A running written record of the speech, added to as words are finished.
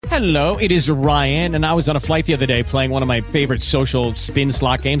Hello, it is Ryan, and I was on a flight the other day playing one of my favorite social spin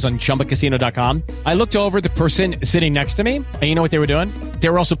slot games on ChumbaCasino.com. I looked over at the person sitting next to me, and you know what they were doing? They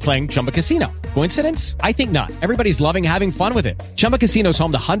were also playing Chumba Casino. Coincidence? I think not. Everybody's loving having fun with it. Chumba Casino is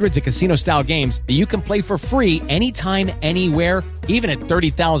home to hundreds of casino-style games that you can play for free anytime, anywhere, even at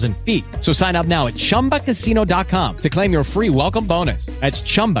 30,000 feet. So sign up now at ChumbaCasino.com to claim your free welcome bonus. That's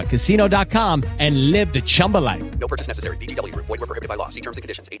ChumbaCasino.com and live the Chumba life. No purchase necessary. VGW. Void were prohibited by law. See terms and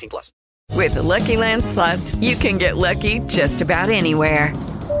conditions. 18+. With the Lucky Land Slots, you can get lucky just about anywhere.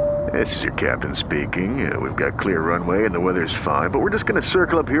 This is your captain speaking. We've got clear runway and the weather's fine, but we're just going to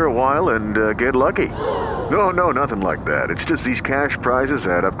circle up here a while and get lucky. No, nothing like that. It's just these cash prizes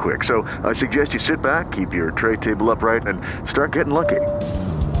add up quick. So I suggest you sit back, keep your tray table upright, and start getting lucky.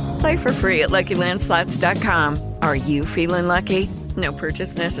 Play for free at LuckyLandSlots.com. Are you feeling lucky? No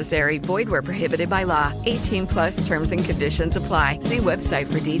purchase necessary. Void where prohibited by law. 18+ terms and conditions apply. See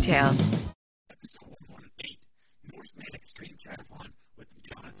website for details. Episode 118, Norseman Extreme Triathlon with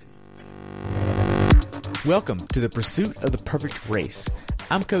Jonathan. Welcome to the pursuit of the perfect race.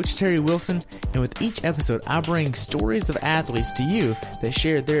 I'm Coach Terry Wilson, and with each episode, I bring stories of athletes to you that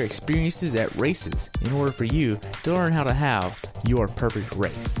share their experiences at races in order for you to learn how to have your perfect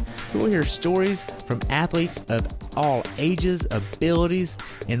race. We will hear stories from athletes of all ages, abilities,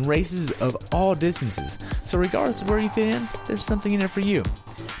 and races of all distances. So regardless of where you fit in, there's something in it for you.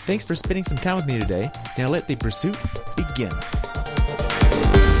 Thanks for spending some time with me today. Now let the pursuit begin.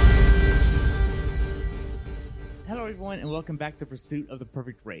 Hello everyone, and welcome back to the Pursuit of the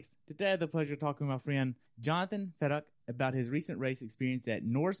Perfect Race. Today I have the pleasure of talking with my friend Jonathan Feduk about his recent race experience at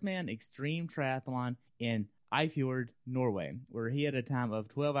Norseman Extreme Triathlon in Eifjord, Norway, where he had a time of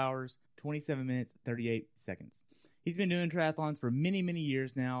 12 hours, 27 minutes, 38 seconds. He's been doing triathlons for many, many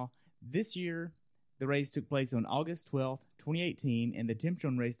years now. This year, the race took place on August 12th, 2018, and the temperature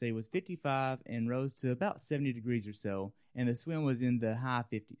on race day was 55 and rose to about 70 degrees or so, and the swim was in the high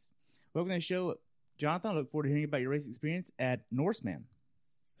 50s. Welcome to the show, Jonathan. I look forward to hearing about your race experience at Norseman.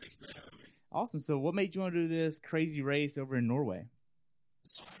 Thank you for having me. Awesome. So what made you want to do this crazy race over in Norway?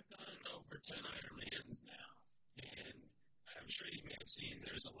 So I've done over 10 Ironmans now, and I'm sure you may have seen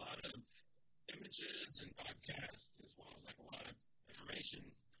there's a lot of images and podcasts as well as like a lot of information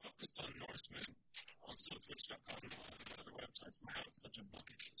focused on Norseman. Also Twitch.com and a lot of other websites about how it's such a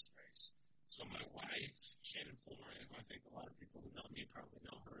bucket list race. So my wife, Shannon Flory, who I think a lot of people who know me probably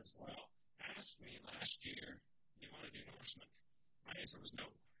know her as well, asked me last year, do you want to do Norseman? My answer was no.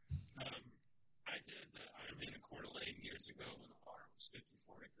 I did the Ironman in Coeur d'Alene years ago when the water was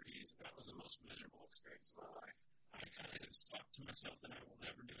 54 degrees. That was the most miserable experience of my life. I kind of thought to myself that I will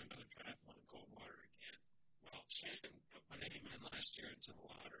never do another triathlon in cold water again. Well, Shannon put my name in last year into the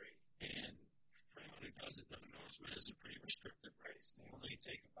lottery, and for anyone who doesn't know, Norseman is a pretty restrictive race. They only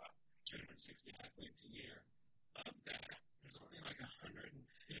take about 260 athletes a year. Of that, there's only like 150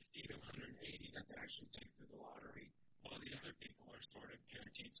 to 180 that they actually take through the lottery, while the other people are sort of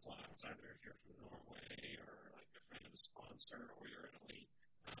guaranteed slots, either if you're from Norway or like a friend of a sponsor or you're an elite.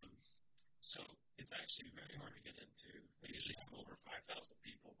 So it's actually very hard to get into. They usually have over 5,000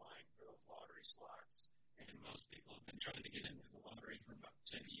 people vying for those lottery slots, and most people have been trying to get into the lottery for about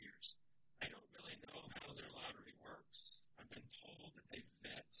 10 years. I don't really know how their lottery works. I've been told that they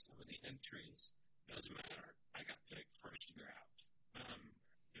vet some of the entries. Doesn't matter. I got picked first year out.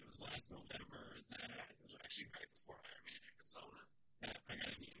 It was last November that it was actually right before Ironman Arizona that I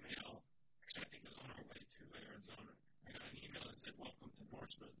got an email. Actually, I think it was on our way to Arizona. I got an email that said, "Welcome to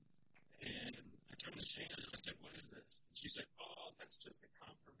Norseman." And I turned to Shannon and I said, "What is this?" And she said, "Oh, that's just a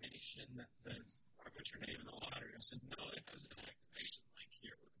confirmation that says I put your name in the lottery." I said, "No, it has an activation link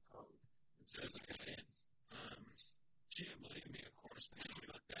here with a code. It says I got in." She didn't believe me, of course, but then we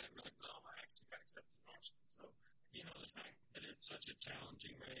looked at it and we're like, "No, I actually got accepted to Norseman." So, the fact that it's such a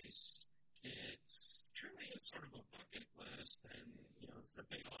challenging race, it's truly a sort of a bucket list, and, it's a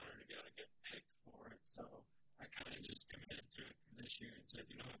big honor to be able to get picked for it. So I kind of just committed to it for this year and said,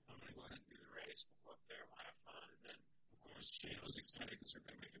 I'm going to go ahead and do the race. We'll go up there, we'll have fun. And then, of course, Shane was excited because we're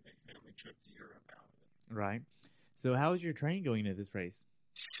going to make a big family trip to Europe out of it. Right. So how is your training going into this race?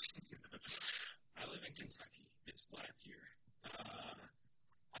 I live in Kentucky. It's flat here.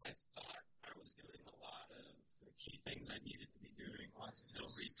 I thought I was doing a lot of the key things I needed to be doing, lots of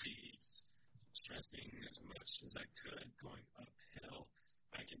hill repeats, stressing as much as I could going uphill.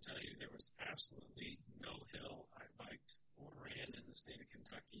 I can tell you there was absolutely no hill I biked or ran in the state of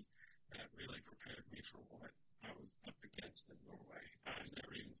Kentucky that really prepared me for what I was up against in Norway. I've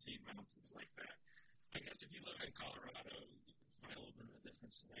never even seen mountains like that. I guess if you live in Colorado, you can find a little bit of a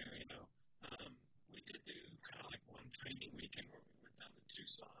different scenario. we did do kind of like one training weekend where we went down to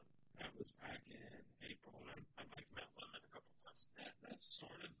Tucson. That was back in April, and I biked Mount Lemon a couple of times. That's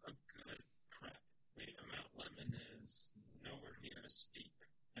sort of a good prep. Mount Lemon is nowhere near as steep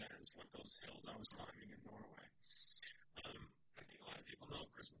as what those hills I was climbing in Norway. I think a lot of people know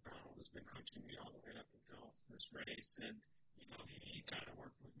Chris McDonald has been coaching me all the way up until this race, and he kind of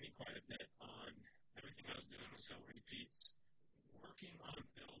worked with me quite a bit on everything I was doing with hill repeats, working on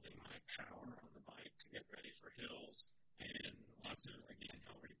building my power on the bike to get ready for hills, and lots of, again,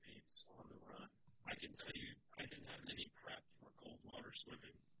 hill repeats on the run. I can tell you I didn't have any prep for cold water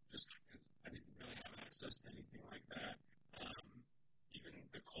swimming, just because I didn't really have access to anything like that. Even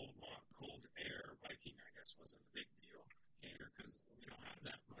the cold air biking, I guess, wasn't a big deal here because we don't have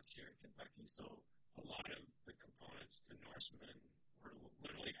that much here in Kentucky. So a lot of the components to Norseman were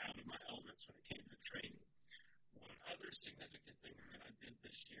literally out of my elements when it came to training. One other significant thing that I did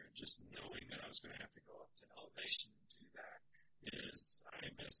this year, just knowing that I was going to have to go up to elevation and do that, is I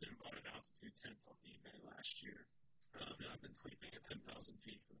invested in bought an altitude tent on eBay last year. And I've been sleeping at 10,000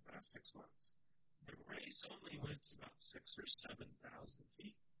 feet for the past 6 months. The race only went to about 6,000 or 7,000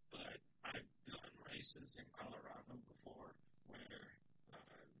 feet, but I've done races in Colorado before where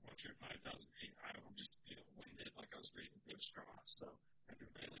once you're at 5,000 feet, I would just feel winded like I was breathing through a straw. So at the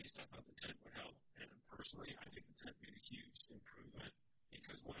very least, I thought the tent would help. And personally, I think the tent made a huge improvement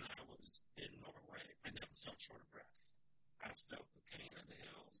because when I was in Norway, I never felt short of breath. I felt the pain in the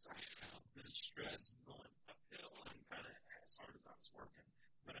hills. I felt the stress going uphill and kind of as hard as I was working.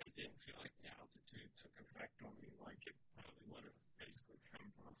 But I didn't feel like the altitude took effect on me like it probably would have basically come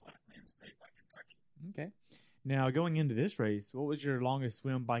from a flatland state like Kentucky. Okay. Now, going into this race, what was your longest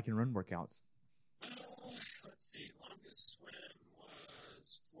swim, bike, and run workouts? Let's see. Longest swim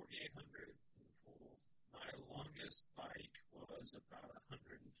was 4,800 in the pool. My longest bike was about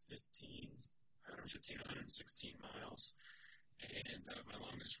 116 miles. And my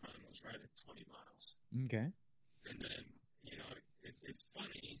longest run was right at 20 miles. Okay. And then, it's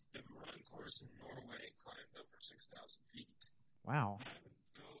funny, the run course in Norway climbed over 6,000 feet. Wow. I would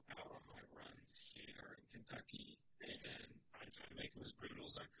go out on my run here in Kentucky, and I tried to make it as brutal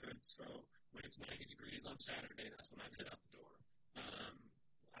as I could. So when it's 90 degrees on Saturday, that's when I'd head out the door.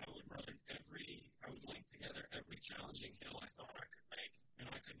 I would link together every challenging hill I thought I could make.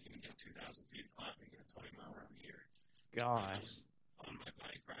 I couldn't even get 2,000 feet climbing in a 20-mile run here. Gosh. On my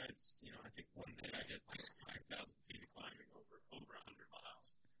bike rides, I think one day I did like 5,000 feet of climbing over 100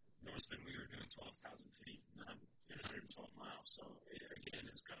 miles. Norseman, we were doing 12,000 feet in 112 miles. So, again,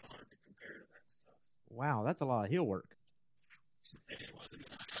 it's kind of hard to compare to that stuff. Wow, that's a lot of hill work. It wasn't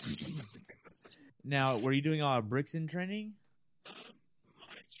enough. Now, were you doing a lot of Brixton training?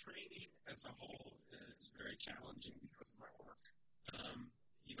 My training as a whole is very challenging because of my work.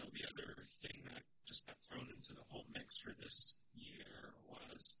 The other thing that just got thrown into the whole mix for this year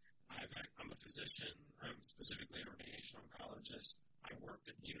was I'm a physician. I'm specifically a radiation oncologist. I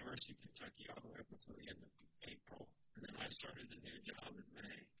worked at the University of Kentucky all the way up until the end of April, and then I started a new job in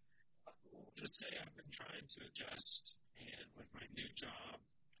May. We'll just say I've been trying to adjust, and with my new job,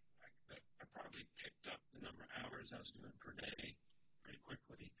 I probably picked up the number of hours I was doing per day pretty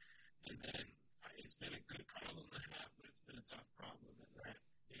quickly, and then it's been a good problem to have, but it's been a tough problem in that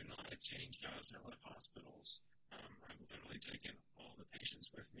even though I changed jobs and I left hospitals, I've literally taken all the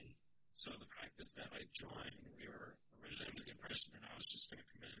patients with me. So the practice that I joined, we were originally under the impression that I was just going to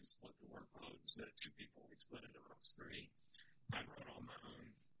come in and split the workload. Instead of 2 people, we split it amongst 3. I brought all my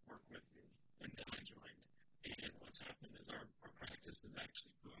own work with me, and then I joined. And what's happened is our practice is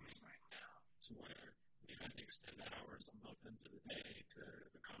actually booming right now to where we've had to extend hours on both ends of the day to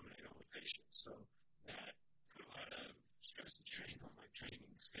accommodate all the patients. So that put a lot of stress to train on my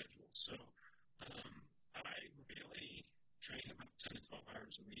training schedule. So I really train about 10 to 12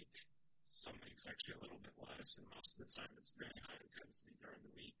 hours a week. Some weeks actually a little bit less, and most of the time it's very high intensity during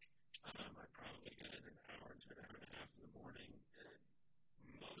the week. I probably get an hour to an hour and a half in the morning,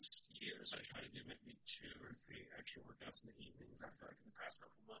 and most years I try to do maybe 2 or 3 extra workouts in the evenings. I feel like in the past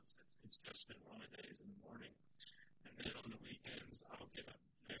couple of months it's just been one a days in the morning. And then on the weekends I'll get up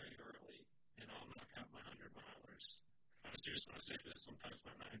very early and I'll knock out my 100-milers. I'm serious when I say this. Sometimes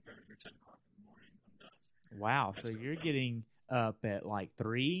by 9:30 or 10 o'clock in the morning, I'm done. Wow, so you're getting up at like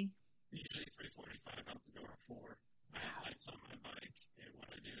 3? Usually 3:45 out the door at 4. I have lights on my bike, and what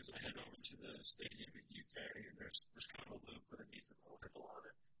I do is I head over to the stadium at UK, and there's kind of a loop with a decent little hill on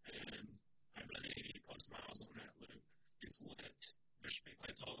it, and I've done 80-plus miles on that loop. It's lit. There's street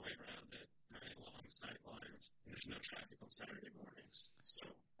lights all the way around it, very long sight lines, and there's no traffic on Saturday mornings. So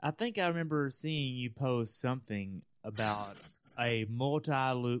I think I remember seeing you post something about a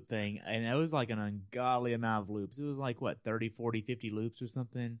multi-loop thing, and it was like an ungodly amount of loops. It was like, what, 30, 40, 50 loops or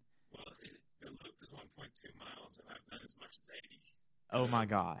something? Well, the loop is 1.2 miles, and I've done as much as 80. Oh, my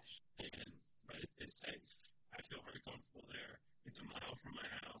gosh. But it's safe. I feel very comfortable there. It's a mile from my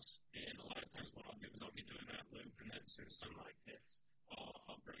house, and a lot of times what I'll do is I'll be doing that loop, and then as soon as sunlight hits,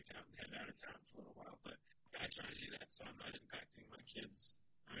 I'll break out and head out of town for a little while. But I try to do that so I'm not impacting my kids.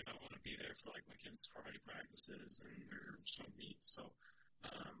 I mean, I want to be there for like my kids' karate practices and their swim meets. So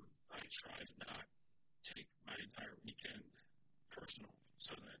I try to not take my entire weekend personal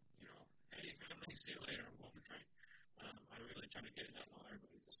so that, hey, family, see you later, I'm going to train. I really try to get it done while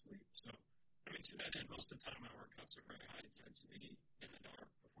everybody's asleep. So, I mean, to that end, most of the time my workouts are very high intensity in the dark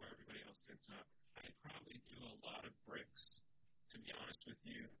before everybody else gets up. I probably do a lot of bricks, to be honest with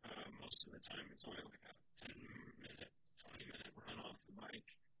you. Most of the time it's only like a 10-minute, 20-minute run off the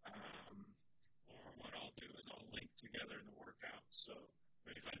bike. Or what I'll do is I'll link together the workout. So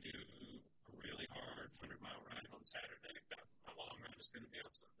if I do a really hard 100-mile ride on Saturday, my long run is going to be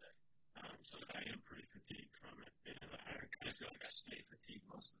on Sunday. So that I am pretty fatigued from it. And I kind of feel like I stay fatigued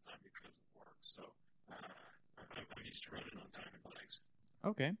most of the time because of work. So I'm used to running on time and legs.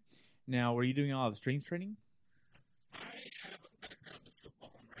 Okay. Now, were you doing a lot of strength training? I have a background in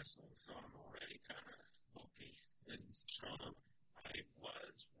football and wrestling, so I'm already kind of bulky and strong. I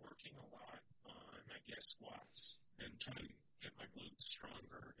was working a lot on, squats and trying to get my glutes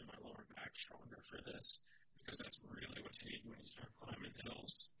stronger and my lower back stronger for this, because that's really what you need when you start climbing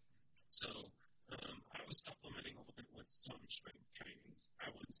hills. So I was supplementing a little bit with some strength training. I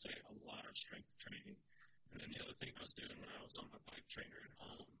wouldn't say a lot of strength training. And then the other thing I was doing when I was on my bike trainer at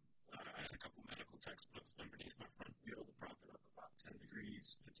home, I had a couple medical textbooks underneath my front wheel to prop it up about 10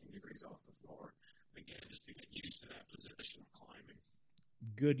 degrees, 15 degrees off the floor. Again, just to get used to that position of climbing.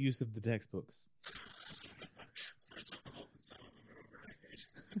 Good use of the textbooks. First time I'm hoping some of them are over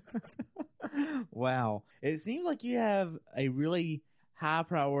vacation. Wow. It seems like you have a really high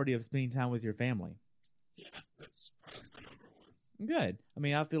priority of spending time with your family. Yeah, that's probably my number one. Good. I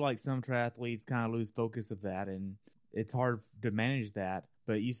mean, I feel like some triathletes kind of lose focus of that, and it's hard to manage that,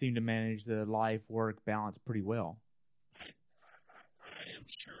 but you seem to manage the life-work balance pretty well. I am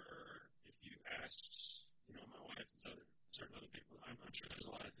sure if you asked, my wife and certain other people, I'm sure there's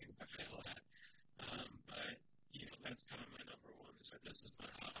a lot of things I fail at. But, that's kind of my number one, is that this is my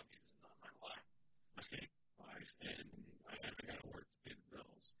hobby, it's not my life, my family life, and I got to work to pay the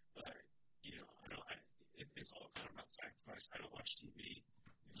bills. But, it's all kind of about sacrifice. I don't watch TV.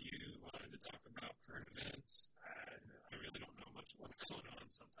 If you wanted to talk about current events, I really don't know much of what's going on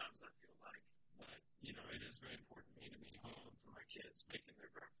sometimes, I feel like. But, it is very important to me to be home for my kids, making their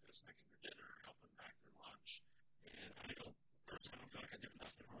breakfast, making their dinner, helping pack their lunch. And I don't feel like I do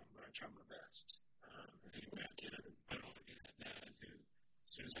enough at home, but I try my best. Anyway, I don't want to be that dad who, as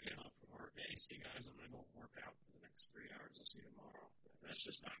soon as I get home from work, hey, see you guys, I'm going to go work out for the next 3 hours. I'll see you tomorrow. That's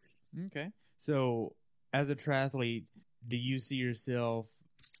just not me. Okay. So, as a triathlete, do you see yourself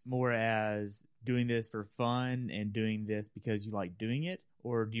more as doing this for fun and doing this because you like doing it,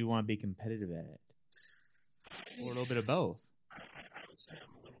 or do you want to be competitive at it? Or a little bit of both? I would say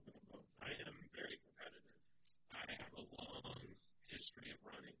I'm a little bit of both. I am very competitive. I have a long history of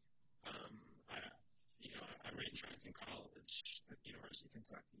running. I ran track in college at the University of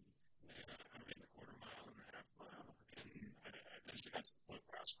Kentucky. I ran the quarter mile and the half mile, and I eventually got to the point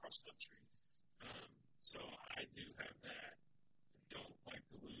where I was cross-country. So I do have that don't like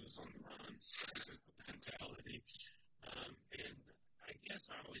to lose on the run mentality. And I guess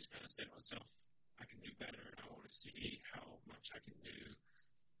I always kind of say to myself, I can do better, and I want to see how much I can do.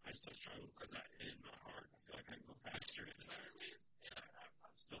 I still struggle because in my heart, I feel like I can go faster in an Ironman, and I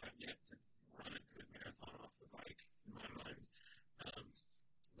still have yet to run a good marathon off the bike in my mind.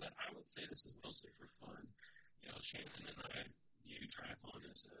 But I would say this is mostly for fun. Shannon and I view triathlon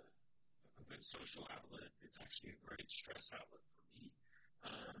as a good social outlet. It's actually a great stress outlet for me.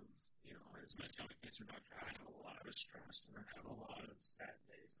 As my stomach cancer doctor, I have a lot of stress and I have a lot of sad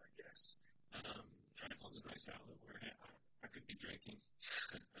days, I guess. Triathlon's a nice outlet where I could be drinking,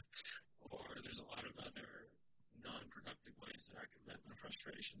 or there's a lot of other non-productive ways that I can vent my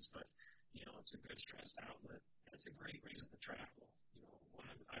frustrations. But it's a good stress outlet. It's a great reason to travel.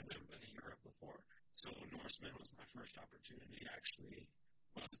 I've never been to Europe before, so Norseman was my first opportunity. Actually,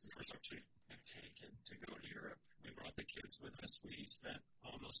 well, it's the first opportunity I've taken to go to Europe. We brought the kids with us. We spent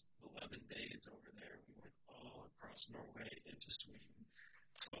almost 11 days over there. We went all across Norway into Sweden.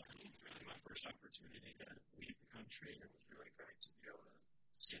 So it was really my first opportunity to leave the country. It was really great to be able to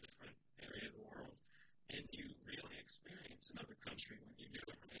see a different area of the world. And you really experience another country when you do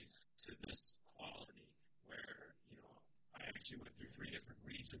it to this quality where, I actually went through 3 different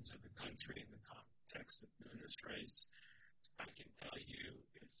regions of the country in the context of doing this race. I can tell you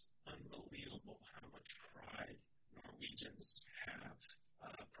it's unbelievable how much pride Norwegians have,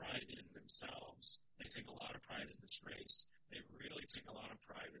 pride in themselves. They take a lot of pride in this race. They really take a lot of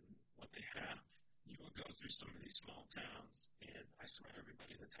pride in what they have. You would go through some of these small towns, and I swear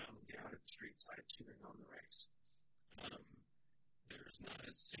everybody in the town would be out at the street side cheering on the race. There's not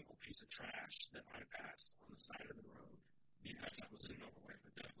a single piece of trash that I passed on the side of the road. The entire time I was in Norway,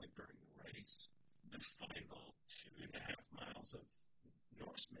 but definitely during the race. The final 2.5 miles of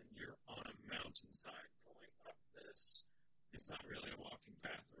Norseman, you're on a mountainside going up this. It's not really a walking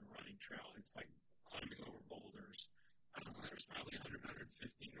path or a running trail. It's like climbing over boulders. I don't know, there's probably 100,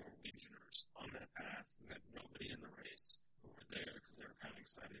 150 Norwegianers on that path who had nobody in the race who were there because they were kind of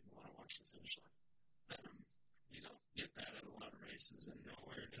excited and want to watch the finish line. You don't get that at a lot of races, and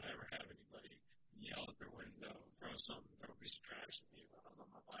nowhere did I ever have anybody yell at their window, throw a piece of trash at me when I was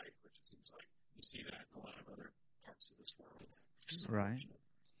on my bike, which it seems like you see that in a lot of other parts of this world. Right.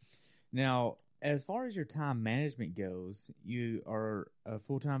 Now, as far as your time management goes, you are a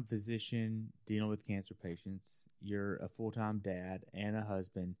full-time physician dealing with cancer patients. You're a full-time dad and a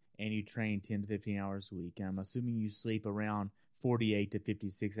husband, and you train 10 to 15 hours a week. And I'm assuming you sleep around 48 to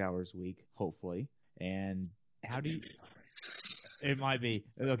 56 hours a week, hopefully. And how do you... It might be.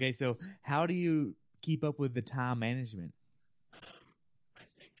 Okay, so how do you keep up with the time management? I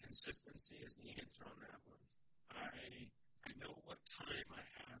think consistency is the answer on that one. I know what time I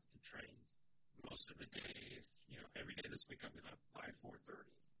have to train. Most of the day, every day this week I've been up by 4:30.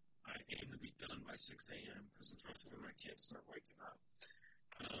 I aim to be done by 6 a.m. because it's roughly when my kids start waking up.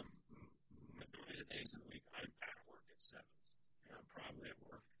 Majority of the days of the week I'm at work at 7. And I'm probably at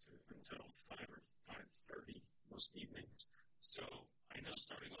work until 5 or 5:30 most evenings. So I know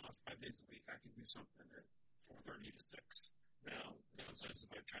starting off 5 days a week, I can do something at 4:30 to 6. Now, the downside is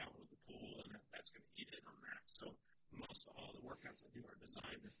if I travel to the pool, and that's going to eat in on that. So most of all the workouts I do are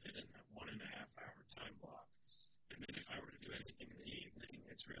designed to fit in that 1.5 hour time block. And then if I were to do anything in the evening,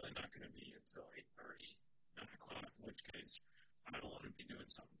 it's really not going to be until 8:30, 9 o'clock, in which case I don't want to be doing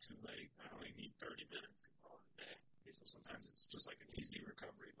something too late. I only need 30 minutes to go on the day. Sometimes it's just like an easy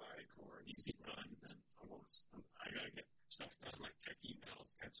recovery bike or an easy run, and then I got to get stuff done, like check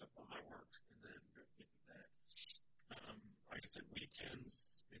emails, catch up on my work, and then get to bed. Like I said,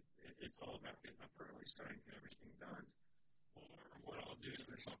 weekends, it's all about getting up early, starting to get everything done. Or what I'll do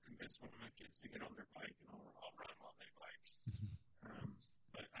is I'll convince one of my kids to get on their bike, and I'll run while they bike.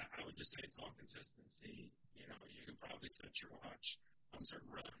 But I would just say it's all consistency. You can probably set your watch on certain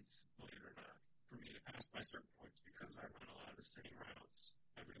runs, believe it or not, for me to pass by certain points because I run a lot of the same routes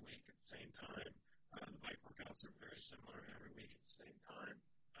every week at the same time. The bike workouts are very similar every week at the same time.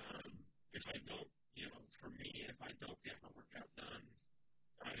 If I don't, for me, if I don't get my workout done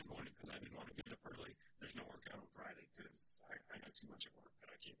Friday morning because I didn't want to get up early, there's no workout on Friday because I got too much at work that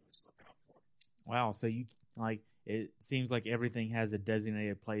I can't really slip out for. Wow, so it seems like everything has a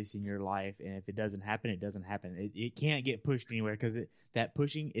designated place in your life, and if it doesn't happen, it doesn't happen. It can't get pushed anywhere because that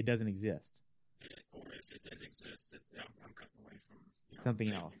pushing, it doesn't exist. Or if it did exist, I'm cutting away from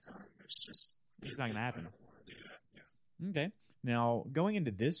something else. Time. It's not going to happen. I don't want to do that. Yeah. Okay. Now, going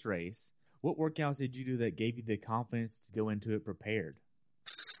into this race, what workouts did you do that gave you the confidence to go into it prepared?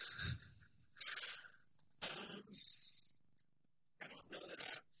 I don't know that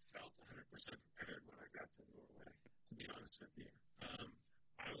I felt 100% prepared when I got to Norway, to be honest with you. I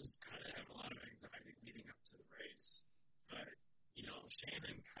was kind of having a lot of anxiety leading up to the race. But,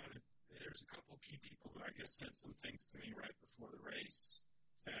 Shannon there's a couple of key people who I guess said some things to me right before the race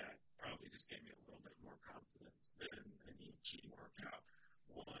that probably just gave me a little bit more confidence than any key workout.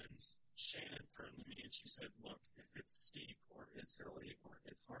 One, Shannon turned to me and she said, look, if it's steep or it's hilly or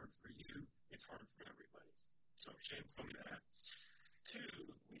it's hard for you, it's hard for everybody. So Shannon told me that.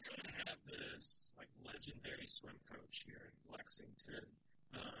 Two, we kind of have this legendary swim coach here in Lexington.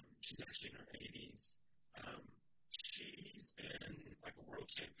 She's actually in her 80s. She's been a world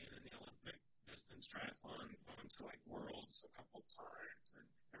champion in the Olympic distance triathlon, gone to worlds a couple times, and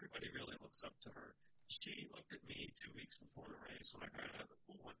everybody really looks up to her. She looked at me 2 weeks before the race when I got out of the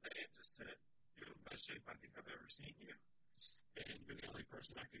pool one day and just said, you're in the best shape I think I've ever seen you. And you're the only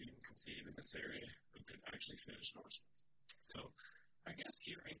person I could even conceive in this area who could actually finish Norseman. So I guess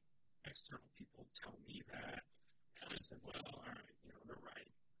hearing external people tell me that kind of said, well, all right, they're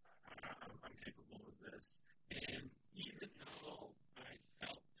right. I'm capable of this. And even though I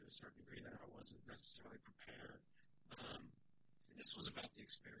felt to a certain degree that I wasn't necessarily prepared, this was about the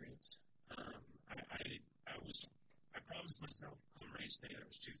experience. I promised myself on race day there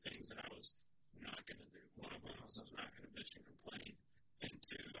was 2 things that I was not going to do. One of them was I was not going to bitch and complain. And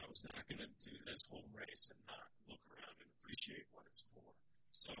two, I was not going to do this whole race and not look around and appreciate what it's for.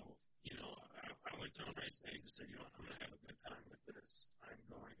 So, I went to a race day and said, I'm going to have a good time with this. I'm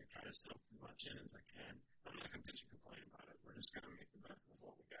going to try to soak as much in as I can. I'm not going to bitch and complain about it. We're just going to make the best of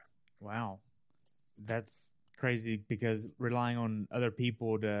what we got. Wow. That's crazy, because relying on other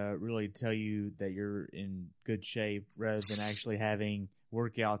people to really tell you that you're in good shape rather than actually having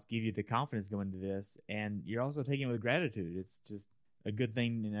workouts give you the confidence going into this. And you're also taking it with gratitude. It's just a good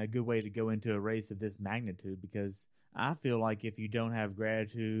thing and a good way to go into a race of this magnitude, because I feel like if you don't have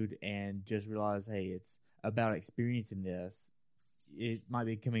gratitude and just realize, hey, it's about experiencing this, it might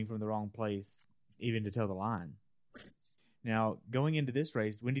be coming from the wrong place, even to toe the line. Now, going into this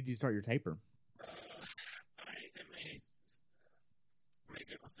race, when did you start your taper? I may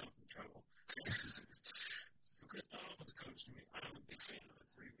get myself in trouble. So Chris Donald was coaching me. I'm a big fan of a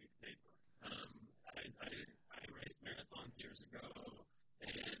 3-week taper. I raced marathons years ago,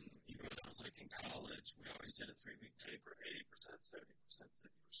 and even when I was in college, we always did a 3-week taper, 80%, 70%, 50%.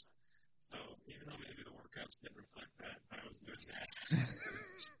 So even though maybe the workouts didn't reflect that, I was doing that.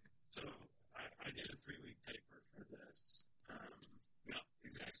 So I did a 3-week taper for this. Not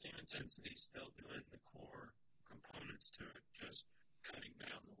exact same intensity, still doing the core components to it, just cutting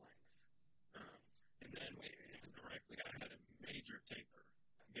down the length. And then indirectly, I had a major taper,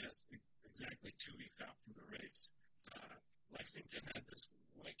 I guess exactly 2 weeks out from the race. Lexington had this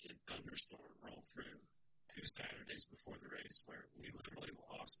wicked thunderstorm roll through 2 Saturdays before the race where we literally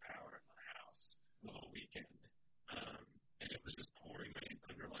lost power in my house the whole weekend. And it was just pouring rain,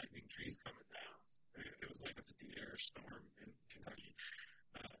 thunder, lightning, trees coming down. It was like a 50-year storm in Kentucky.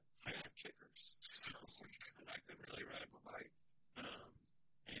 I have kickers, so I couldn't really ride my bike.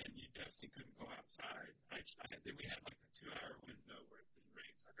 And you definitely couldn't go outside. We had like a 2-hour window where it didn't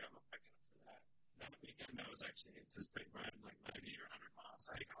rain, so I got my bike up for that. That weekend, I was actually anticipating riding like 90 or 100 miles.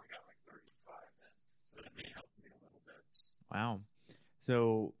 I only got like 35 in, so that may help me a little bit. Wow.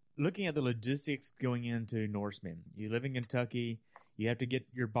 So looking at the logistics going into Norseman, you live in Kentucky, you have to get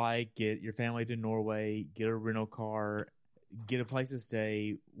your bike, get your family to Norway, get a rental car, get a place to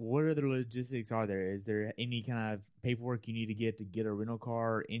stay. What other logistics are there? Is there any kind of paperwork you need to get a rental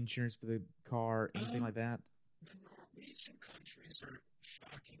car, insurance for the car, anything like that? The Norwegian countries are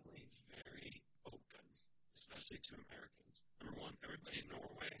shockingly very open, especially to Americans. Number one, everybody in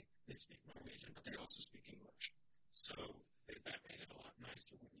Norway, they speak Norwegian, but they also speak English. So that made it a lot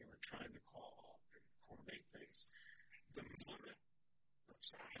nicer when you were trying to call and coordinate things. The moment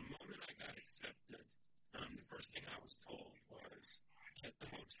I got accepted, the first thing I was told was get the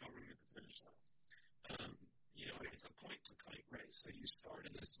hotel room at the finish line. It's a point-to-point race, so you start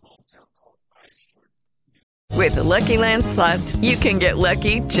in a small town called Eifjord. With the Lucky Land Slots, you can get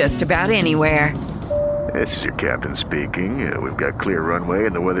lucky just about anywhere. This is your captain speaking. We've got clear runway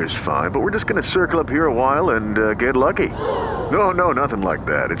and the weather's fine, but we're just going to circle up here a while and get lucky. No, nothing like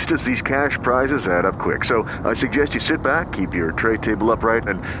that. It's just these cash prizes add up quick. So I suggest you sit back, keep your tray table upright,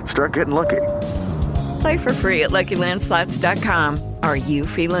 and start getting lucky. Play for free at LuckyLandSlots.com. Are you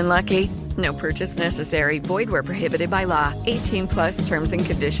feeling lucky? No purchase necessary. Void where prohibited by law. 18+ terms and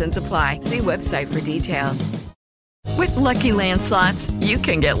conditions apply. See website for details. With Lucky Land Slots, you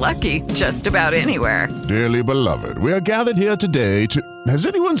can get lucky just about anywhere. Dearly beloved, we are gathered here today to... Has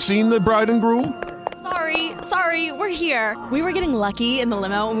anyone seen the bride and groom? Sorry, we're here. We were getting lucky in the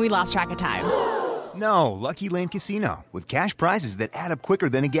limo and we lost track of time. No, Lucky Land Casino, with cash prizes that add up quicker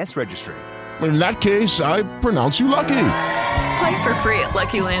than a guest registry. In that case, I pronounce you lucky. Play for free at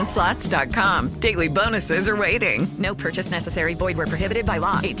LuckyLandSlots.com. Daily bonuses are waiting. No purchase necessary. Void where prohibited by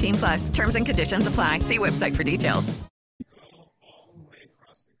law. 18+. Terms and conditions apply. See website for details. Go all the way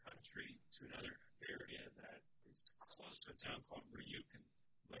across the country to another area that is close to a town called Ryukin,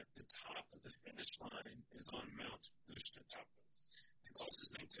 but the top of the finish line is on Mount Ushtatapa. The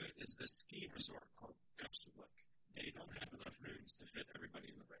closest thing to it is the ski resort called Gustaflik. They don't have enough rooms to fit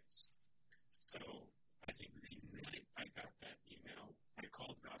everybody in the race. So I think the night I got that email, I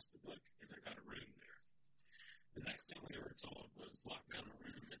called Gustaflik and I got a room there. The next thing we were told was lock down a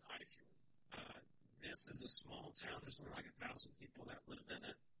room in Eifjord. This is a small town. There's only like 1,000 people that live in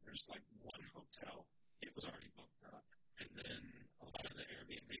it. There's like one hotel. It was already booked up. And then a lot of the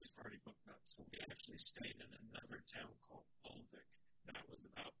Airbnbs were already booked up. So we actually stayed in another town called Ulvik that was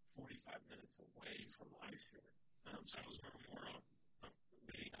about 45 minutes away from Eifjord. So that was where we were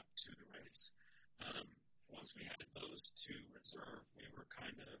leading up to the race. Once we had those two reserved, we were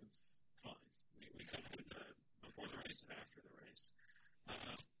kind of fine. We kind of had before the race and after the race. A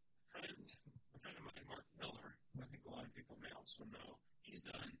friend of mine, Mark Miller, I think a lot of people may also know, he's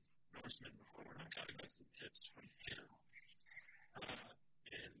done Norseman before when I kind of got some tips from him.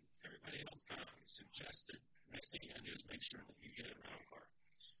 And everybody else kind of suggested, next thing you got to do is make sure that you get a rental car.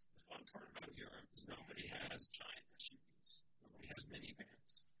 The fun part about Europe is nobody has giant SUVs. Nobody has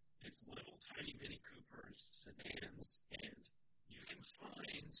minivans. It's little tiny Mini Coopers, sedans, and you can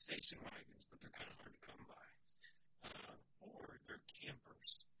find station wagons, but they're kind of hard to come by. Or they're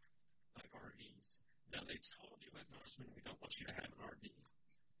campers, like RVs. Now, they told you at Norseman, we don't want you to have an RV.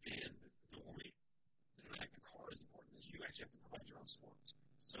 And the fact the car is important is you actually have to provide your own support.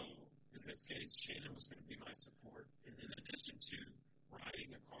 So, in this case, Shannon was going to be my support. And in addition to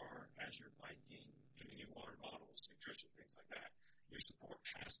riding a car as you're biking, giving you water bottles, nutrition, things like that, your support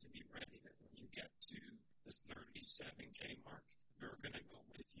has to be ready that when you get to the 37K mark, they're going to go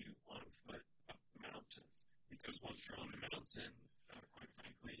with you on foot up the mountain. Because once you're on the mountain, quite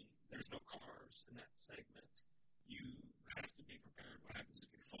frankly, there's no cars in that segment. You have to be prepared. What happens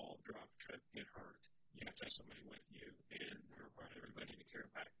if you fall, drop, trip, get hurt? You have to have somebody with you, and they require everybody to carry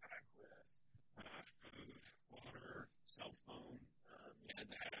a backpack with food, water, cell phone. You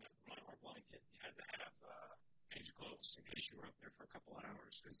had to have a blanket. You had to have change of clothes in case you were up there for a couple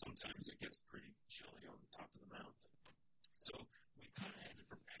hours, because sometimes it gets pretty chilly on the top of the mountain. So we kind of had to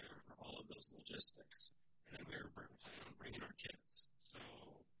prepare for all of those logistics, and then we were planning on bringing our kids. So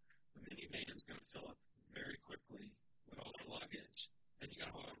the minivan's going to fill up very quickly with all our luggage. Then you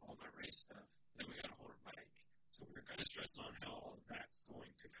got to hold all my race stuff. Then we got to hold our bike. So we were kind of stressed on how all of that's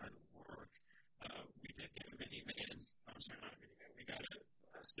going to kind of work. We did get a minivan. I'm sorry, not a minivan. We got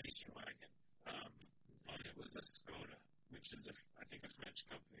a station wagon. It was a Skoda, which is, I think, a French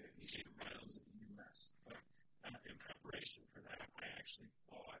company. You can't buy those in the U.S. But in preparation for that, I actually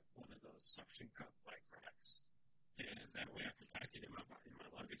bought one of those suction cup bike racks. And that way I could pack it in my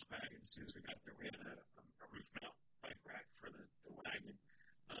luggage bag. And as soon as we got there, we had a roof mount bike rack for the wagon.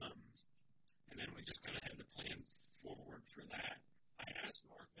 And then we just kind of had to plan forward for that. I asked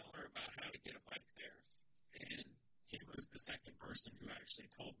Mark Miller about how to get a bike there. And he was the second person who actually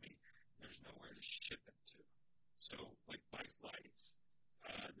told me there's nowhere to ship it to. So, like Bike Flight,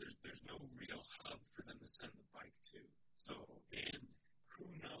 there's no real hub for them to send the bike to. So, and who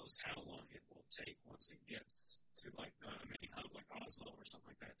knows how long it will take once it gets to like a main hub like Oslo or something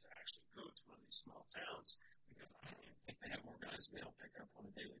like that to actually go to one of these small towns. Because I don't even think they have organized mail pickup on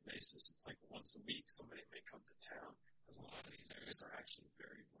a daily basis. It's like once a week somebody may come to town. Because a lot of these areas are actually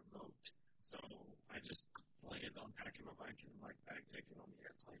very remote. So I just planned on packing my bike in a bike bag, taking it on the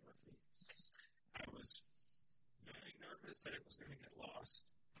airplane with me. I was very nervous that it was going to get lost.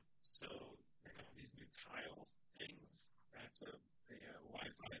 So they have these new tile things. That's a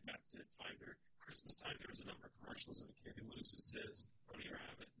Wi-Fi adapted finder. Christmas time, there was a number of commercials of a kid who loses his bunny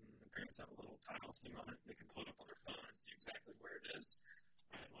rabbit, and the parents have a little tile thing on it. They can pull it up on their phone and see exactly where it is.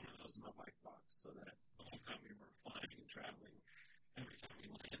 I had one of those in my bike box so that the whole time we were flying and traveling, every time we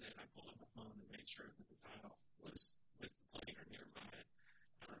landed, I pulled up my phone and made sure that the tile was with the plane or nearby it.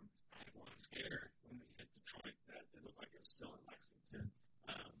 I had one scare when we hit Detroit that it looked like it was still in Lexington,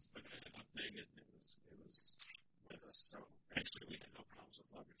 but it ended up big and it was with us. So actually, we had no problems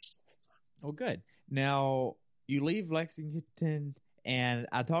with luggage the whole time. Oh, good. Now, you leave Lexington, and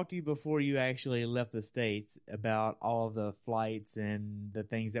I talked to you before you actually left the States about all of the flights and the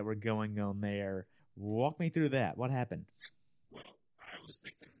things that were going on there. Walk me through that. What happened? Well, I was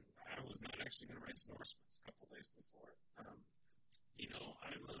thinking I was not actually going to race Norseman a couple days before.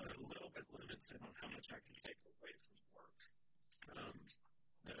 I'm a little bit limited on how much I can take away from work.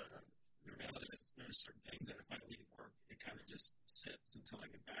 The reality is there's certain things that if I leave work, it kind of just sits until I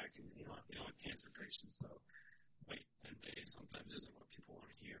get back. And, I'm cancer patient, so wait 10 days sometimes isn't what people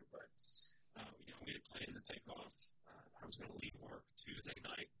want to hear. But, we had planned to take off. I was going to leave work Tuesday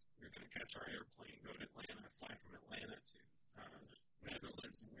night. We were going to catch our airplane, go to Atlanta, fly from Atlanta to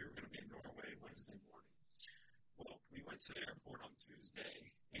Netherlands, and we were going to be in Norway Wednesday morning. Well, we went to the airport on Tuesday,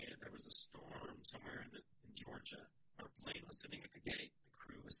 and there was a storm somewhere in Georgia. Our plane was sitting at the gate. The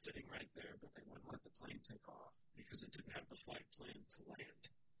crew was sitting right there, but they wouldn't let the plane take off because it didn't have the flight plan to land.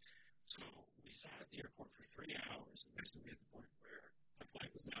 So we sat at the airport for 3 hours, and basically at the point where the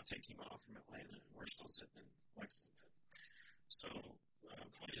flight was now taking off from Atlanta, and we're still sitting in Lexington. So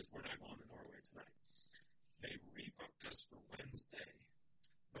point is, we're not going to Norway tonight. They rebooked us for Wednesday,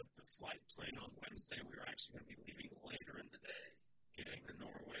 but the flight plane on Wednesday, we were actually going to be leaving later in the day, getting to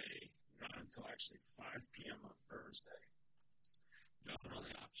Norway not until actually 5 p.m. on Thursday. Nothing on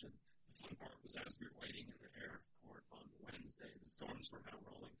the option. The fun part was as we were waiting in the airport on Wednesday, the storms were now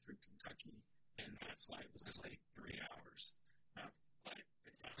rolling through Kentucky, and that flight was late 3 hours. But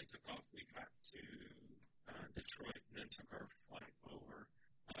it finally took off. We got to Detroit and then took our flight over.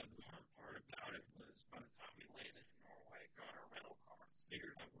 The hard part about it was by the time we landed in Norway, got our rental car,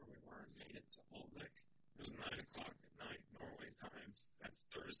 figured out where we were, and made it to Olvik. It was 9 o'clock at night, Norway time. That's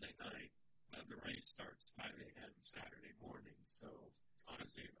Thursday night. The race starts 5 a.m. Saturday morning. So,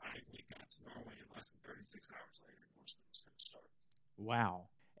 honestly, we got to Norway in less than 36 hours later. Norseman was going to start. Wow.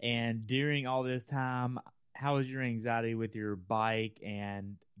 And during all this time, how was your anxiety with your bike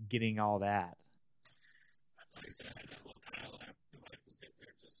and getting all that? Like I said, I had that little tile app. The bike was getting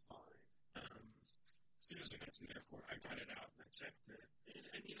there just fine. As soon as I got to the airport, I got it out and I checked it.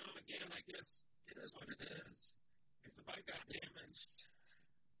 And again, I guess it is what it is. If the bike got damaged,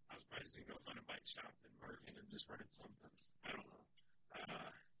 I was probably just going to go find a bike shop in Bergen and just rent something. I don't know.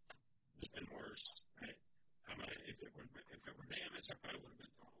 It's been worse, right? If it were damaged, I probably would have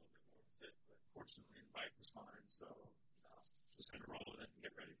been thrown a little bit more with it. But fortunately, the bike was fine, so just going to roll with it and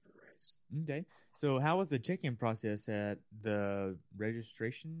get ready for the race. Okay. So how was the check-in process at the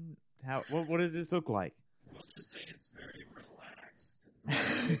registration? What does this look like? Well, to say it's very relaxed and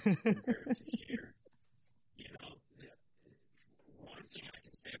compared to here. One thing I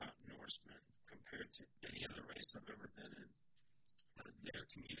can say about Norseman compared to any other race I've ever been in, their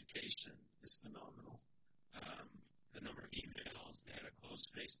communication is phenomenal. The number of emails, they had a closed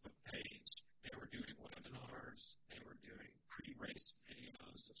Facebook page. They were doing webinars. They were doing pre-race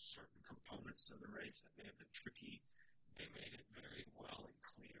videos of certain components of the race that may have been tricky. They made it very well and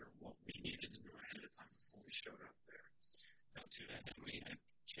clear what we needed to do ahead of time before we showed up there. Now, to that end,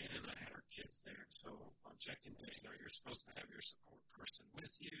 Shannon and I had our kids there. So on check-in day, you're supposed to have your support person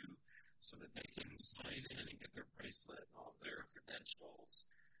with you so that they can sign in and get their bracelet and all of their credentials.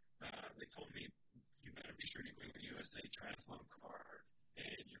 They told me, you better be sure you bring a USA Triathlon card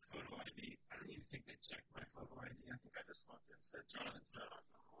and your photo ID. I don't even think they checked my photo ID. I think I just walked in and said, Jonathan Feddock,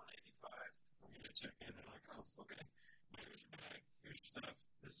 I'm 185. I'm going to check in. And I'm like, oh, okay. Here's your bag. Here's your stuff.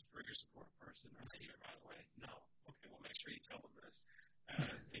 This is for your support person. Are they here, by the way? No. Okay, well, make sure you tell them this.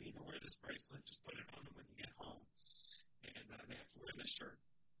 They need to wear this bracelet. Just put it on them when you get home. And they have to wear this shirt.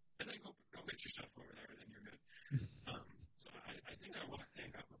 And then go get your stuff over there, and then you're good. So I think I walked in,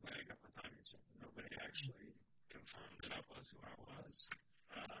 got my bag, got my timing check, but nobody actually confirmed that I was who I was.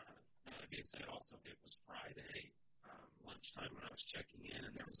 That being said, also, it was Friday lunchtime when I was checking in,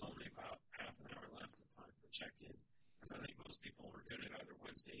 and there was only about half an hour left of time for check-in. Because I think most people were doing it either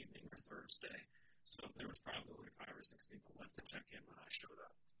Wednesday evening or Thursday. So there was probably only 5 or 6 people left to check in when I showed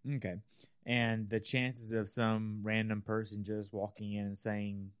up. Okay. And the chances of some random person just walking in and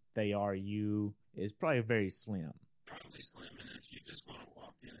saying they are you is probably very slim. Probably slim, and if you just want to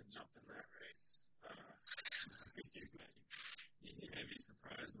walk in and jump in that race, you may be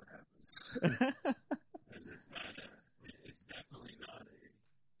surprised what happens. Because it's definitely not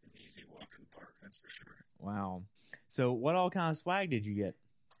an easy walk in the park, that's for sure. Wow. So what all kind of swag did you get?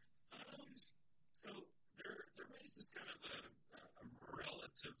 So their race is kind of a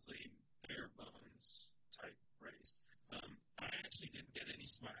relatively bare bones type race. I actually didn't get any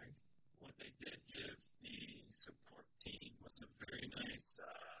swag. What they did give the support team was a very nice,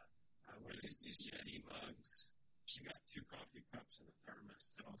 what are these Yeti mugs? She got 2 coffee cups and a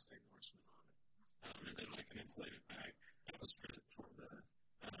thermos that all say Norseman on it. And then like an insulated bag. That was for the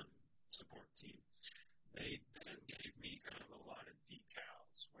support team. They then gave me kind of a lot of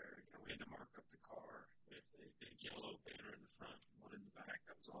decals where, we had to mark up the car with a big yellow banner in the front and one in the back.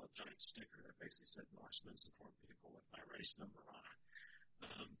 That was all a giant sticker that basically said Norseman support vehicle with my race number on it.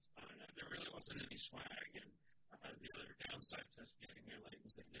 There really wasn't any swag, and the other downside to getting there late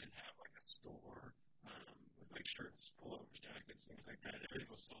was they didn't have like a store with like shirts, pullovers, jackets, things like that.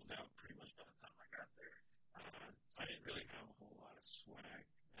 Everything was sold out pretty much by the time I got there. I didn't really have a whole lot of swag.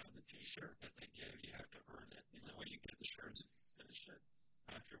 The t-shirt that they give, you have to earn it. The only way you get the shirts if you finish it.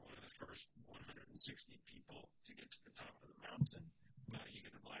 If you're one of the first 160 people to get to the top of the mountain, you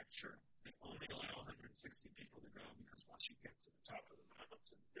get a black shirt. They only allow 160 people to go because once you get to the top of the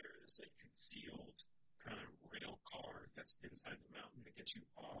mountain, there is a concealed kind of rail car that's inside the mountain to get you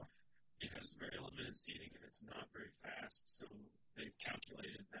off. It has very limited seating and it's not very fast, so they've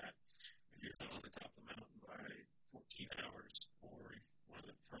calculated that if you're not on the top of the mountain by 14 hours or one of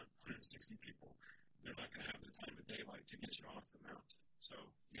the front 160 people, they're not going to have the time of daylight to get you off the mountain. So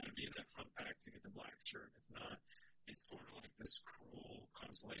you got to be in that front pack to get the black shirt. If not, it's sort of like this cruel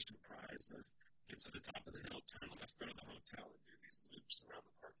consolation prize of get to the top of the hill, turn left, go to the hotel, and do these loops around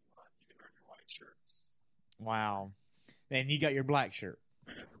the parking lot. You can earn your white shirt. Wow. And you got your black shirt.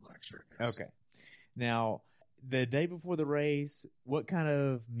 I got the black shirt. Yes. Okay. Now, the day before the race, what kind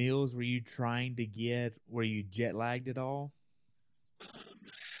of meals were you trying to get? Were you jet lagged at all? I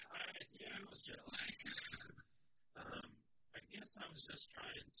was jet lagged. I guess I was just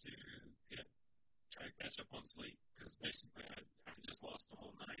trying to catch up on sleep because basically I just lost the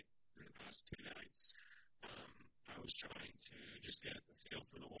whole night in the past 2 nights. I was trying to just get a feel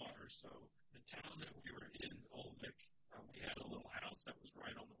for the water. So the town that we were in, Olvik, we had a little house that was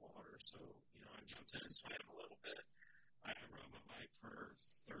right on the water. So, I jumped in and swam a little bit. I rode my bike for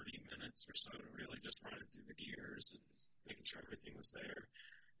 30 minutes or so to really just run it through the gears and making sure everything was there.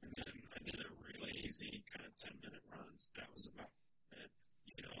 And then I did a really easy kind of 10-minute run. That was about it.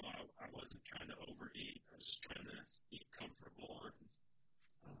 I wasn't trying to overeat. I was just trying to eat comfortable. And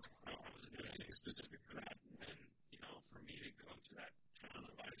I wasn't doing anything specific for that. And then, for me to go to that town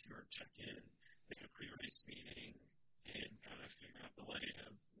of Eifjord, check in, make a pre-race meeting, and kind of figure out the lay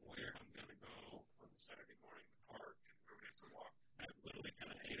of where I'm going to go on Saturday morning in the park and where we have to walk. That literally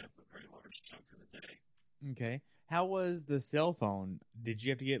kind of ate up a very large chunk of the day. Okay. How was the cell phone? Did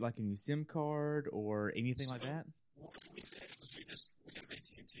you have to get like a new SIM card or anything like that? What we did was we have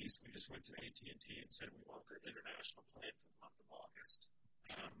AT&T, so we just went to AT&T and said we want the international plan for the month of August.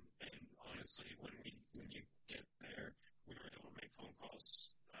 And honestly, when you get there, we were able to make phone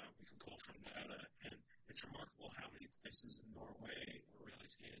calls. We can pull from data, and it's remarkable how many places in Norway or really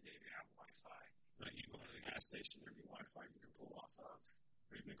Scandinavia have Wi-Fi. Like you go to the gas station, there'd be Wi-Fi you can pull off of,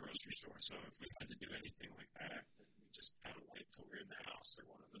 or even the grocery store. So if we had to do anything like that, then we just kind of wait till we're in the house or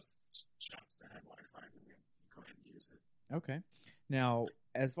one of the shops that had Wi-Fi, and we go ahead and use it. Okay. Now,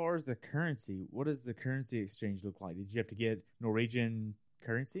 as far as the currency, what does the currency exchange look like? Did you have to get Norwegian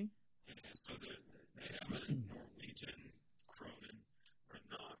currency? Yeah, so they have a Norwegian kronen or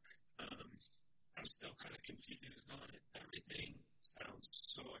NOK. I'm still kind of confused on it. Everything sounds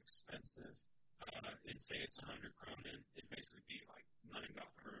so expensive. It'd say it's 100 kronen. It'd basically be like $9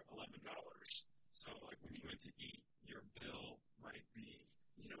 or $11. So like when you went to eat, your bill might be,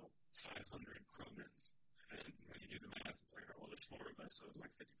 500 kronen. And when you do the math, it's like, well, there's 4 of us, so it's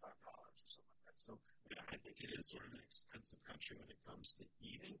like $55 or something like that. So yeah, I think it is sort of an expensive country when it comes to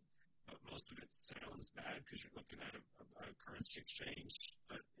eating, but most of it sounds bad because you're looking at a currency exchange,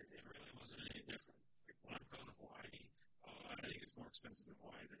 but it really wasn't any different. Like when I'm going to Hawaii, I think it's more expensive in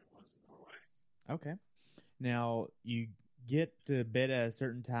Hawaii than it was in Norway. Okay. Now, you get to bed at a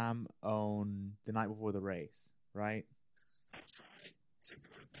certain time on the night before the race, right? I try to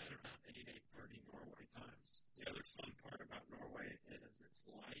go to bed around 8:30 Norway time. The other fun part about Norway is it's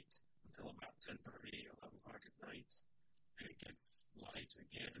light until about 10:30, 11 o'clock at night, and it gets light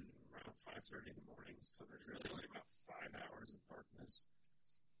again around 5:30 in the morning, so there's really only about 5 hours of darkness.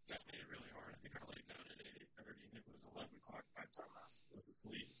 That made it really hard. I think I laid down at 8:30, and it was 11 o'clock by the time I was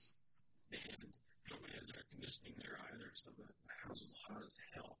asleep. And nobody has air conditioning there either, so the house was hot as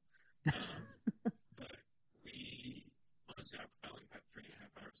hell. But honestly, I probably got 3.5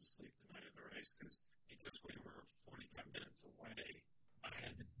 hours of sleep the night of the race because we were 45 minutes away. I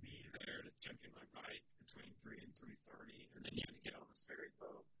had to be there to check in my bike between 3 and 3:30, and then you had to get on the ferry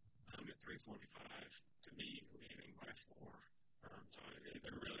boat at 3:45 to be leaving by 4. So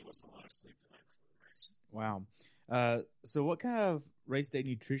there really wasn't a lot of sleep the night before the race. Wow. So what kind of race day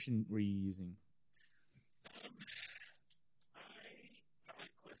nutrition were you using? I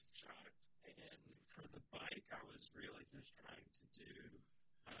like Cliff-Shot, and for the bike, I was really just trying to do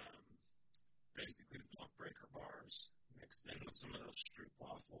basically block breaker bars mixed in with some of those Stroop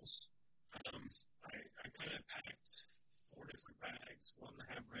waffles. I kind of packed 4 different bags, one to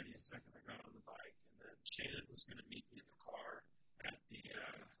have ready the second I got on the bike, and then Shannon was going to meet me in the car at the,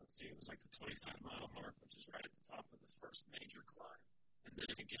 it was like the 25-mile mark, which is right at the top of the first major climb. And then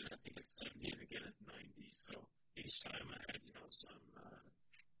again, I think it's 70 and again at 90. So each time I had,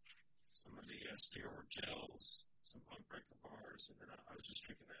 some of the steroid gels, some pump breaker bars, and then I was just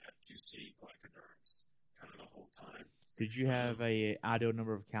drinking the F2C Glycodurance kind of the whole time. Did you have a ideal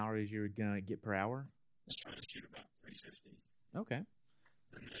number of calories you were going to get per hour? I was trying to shoot about 350. Okay.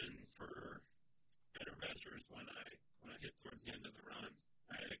 And then for better measures, when I hit towards the end of the run,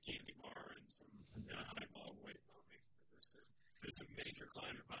 I had a candy bar and a highball waiting on me. There's a major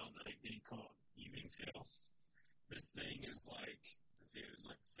climb at mile 90 called Eveningfield. This thing is like, it was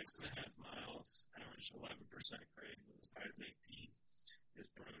like 6.5 miles, average 11% grade, with as high as 18. It's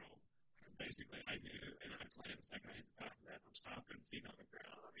brutal. Basically, I knew, and I planned the second I hit the top of that, I'm stopping, feet on the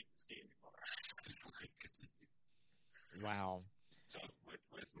ground, I'm eating this candy bar. Wow. So with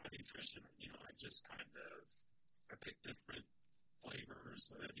my nutrition, I just kind of, I picked different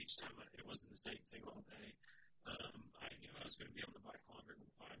flavors so that each time it wasn't the same thing all day. I knew I was going to be on the bike longer than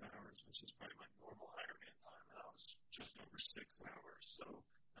 5 hours, which is probably my normal Ironman time, and I was just over 6 hours. So,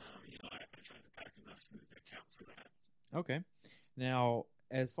 I tried to pack enough food to account for that. Okay. Now,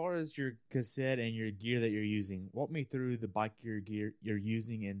 as far as your cassette and your gear that you're using, walk me through the bike you're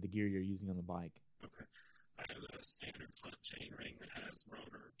using and the gear you're using on the bike. Okay. I have a standard front chain ring that has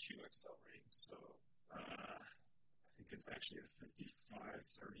Rotor QXL ring. So I think it's actually a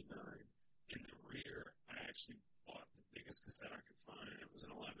 5539. In the rear, I actually bought the biggest cassette I could find. It was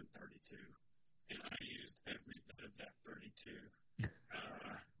an 1132. And I used every bit of that 32.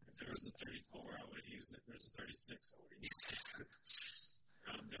 If there was a 34, I would have used it. If there was a 36, I would have used it.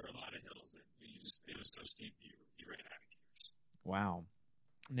 There were a lot of hills that it was so steep you ran out of gears. Wow.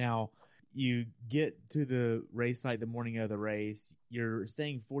 Now, you get to the race site the morning of the race. You're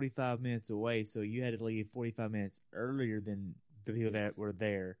staying 45 minutes away, so you had to leave 45 minutes earlier than the people that were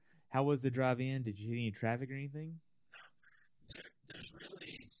there. How was the drive in? Did you hit any traffic or anything? There's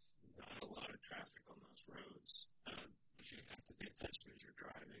really not a lot of traffic on those roads. You have to pay attention as you're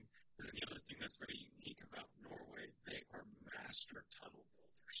driving. And then the other thing that's very unique about Norway, they are master tunnel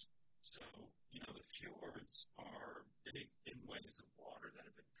builders. So, the fjords are big inways of water that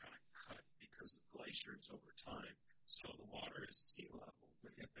have been kind of cut because of glaciers over time. So the water is sea level,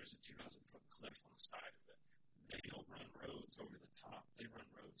 but yet there's a 2,000-foot cliff on the side of it. They don't run roads over the top. They run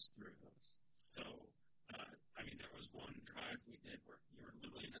roads through those. So, there was one drive we did where you were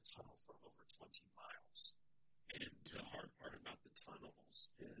literally in a tunnel for over 20 miles. And the hard part about the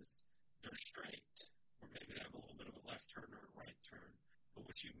tunnels is they're straight, or maybe they have a little bit of a left turn or a right turn. But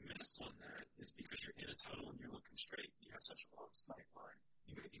what you miss on that is because you're in a tunnel and you're looking straight, you have such a long sight line.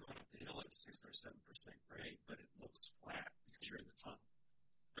 You may be going up the hill at a 6 or 7% grade, but it looks flat because you're in the tunnel.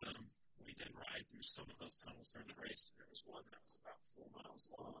 We did ride through some of those tunnels during the race. There was one that was about 4 miles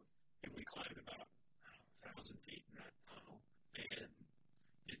long, and we climbed about 1,000 feet in that tunnel. And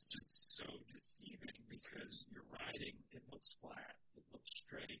it's just so deceiving because you're riding, it looks flat, it looks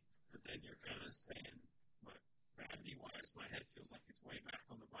straight, but then you're kind of saying, but gravity-wise, my head feels like it's way back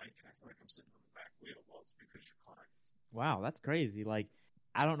on the bike, and I feel like I'm sitting on the back wheel. Well, it's because you're climbing. Wow, that's crazy. Like,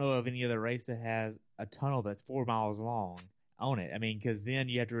 I don't know of any other race that has a tunnel that's 4 miles long on it. Because then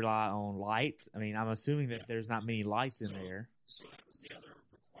you have to rely on lights. I'm assuming that there's not many lights in there. So that was the other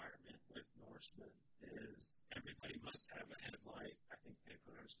requirement with Norseman is everybody must have a headlight. I think they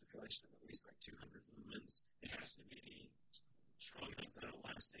put a stipulation of at least like 200 lumens. It has to be strong enough that it'll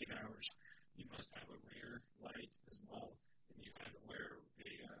last 8 hours. You must have a rear light as well, and you had to wear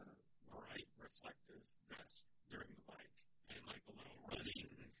a bright reflective vest during the bike. And like a little running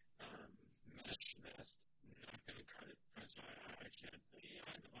mesh vest, not going to cut it. That's why I had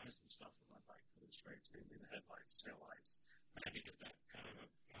the device and stuff on my bike for the straight, mainly the headlights, tail lights. I had to get that kind of a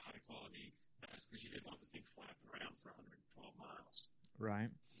high quality vest because you didn't want the thing flapping around for 112 miles. Right.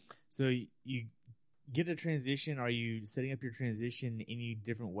 So you get a transition. Are you setting up your transition any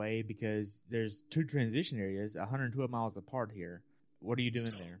different way? Because there's 2 transition areas, 112 miles apart here. What are you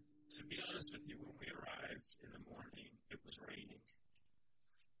doing there? To be honest with you, when we arrived in the morning, it was raining.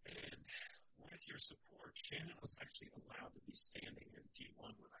 And with your support, Shannon was actually allowed to be standing in T1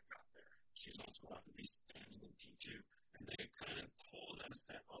 when I got there. She's also allowed to be standing in T2. And they kind of told us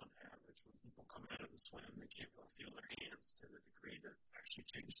that on average, when people come out of the swim, they can't really feel their hands to the degree to actually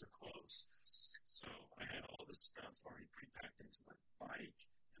change their clothes. So I had all this stuff already pre-packed into my bike.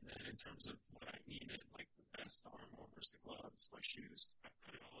 And then in terms of what I needed, like the vest, the arm warmers, the gloves, my shoes, I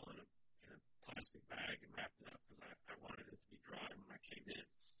put it all in a plastic bag and wrapped it up because I wanted it to be dry when I came in.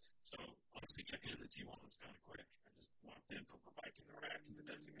 So honestly, checking in the T1 was kind of quick. I just walked in, put my bike in the rack in the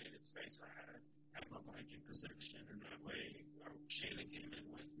designated space I had my bike in position, and that way Shannon came in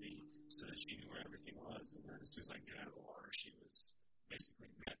with me so that she knew where everything was. And then as soon as I get out of the water, she was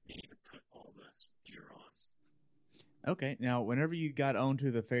basically met me to put all the gear on. Okay, now whenever you got onto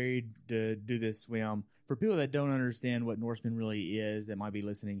the ferry to do this swim, for people that don't understand what Norseman really is, that might be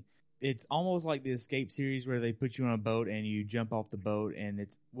listening, it's almost like the Escape series where they put you on a boat and you jump off the boat, and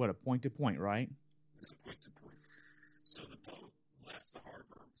it's what, a point to point, right? It's a point to point. So the boat left the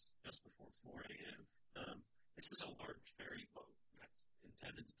harbor just before 4 a.m. It's just a large ferry boat that's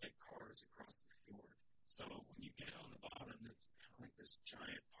intended to take cars across the fjord. So when you get on the bottom, it's kind of like this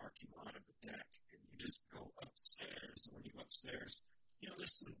giant parking lot of the deck, and you just go upstairs. And when you go upstairs,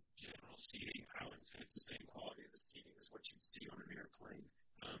 there's some general seating. I would say it's the same quality of the seating as what you'd see on an airplane.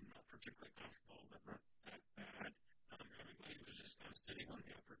 Not particularly comfortable, but not that bad. Everybody was just kind of sitting on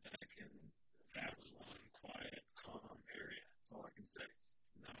the upper deck, and that was one quiet, calm area. That's all I can say.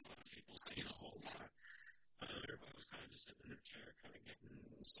 Not a lot of people saying a whole lot. Everybody was kind of just sitting in their chair, kind of getting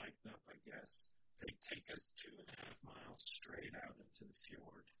psyched up, I guess. They take us 2.5 miles straight out into the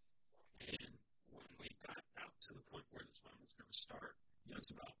fjord. And when we got out to the point where the swim was going to start, it's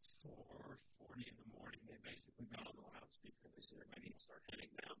about 4:40 in the morning. They basically got on the loudspeaker. They obviously everybody needs to start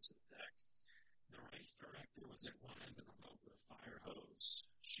heading down to the deck. The race director was at one end of the boat with a fire hose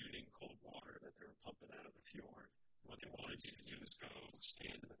shooting cold water that they were pumping out of the fjord. What they wanted you to do is go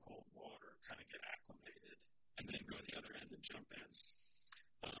stand in the cold water, kind of get acclimated, and then go to the other end and jump in.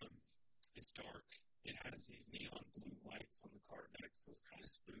 It's dark. It has these neon blue lights on the car deck, so it's kind of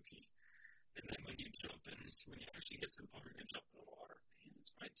spooky. And then when you jump in, when you actually get to the point where you're going to jump in the water, it's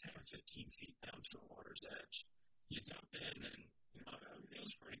probably 10 or 15 feet down to the water's edge. You jump in, and it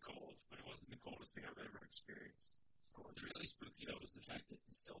was pretty cold, but it wasn't the coldest thing I've ever experienced. What was really spooky, though, was the fact that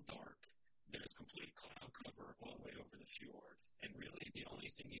it's still dark. There's complete cloud cover all the way over the fjord. And really, the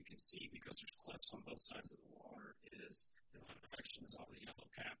only thing you can see, because there's cliffs on both sides of the water, is in one direction is all the yellow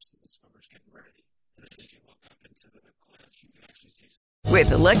caps of the swimmers getting ready. And then if you look up into the cliff, you can actually see.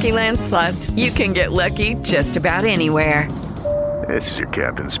 With the Lucky Land Slots, you can get lucky just about anywhere. This is your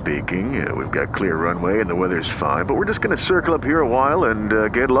captain speaking. We've got clear runway and the weather's fine, but we're just going to circle up here a while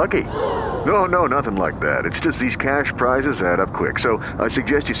and get lucky. No, nothing like that. It's just these cash prizes add up quick. So I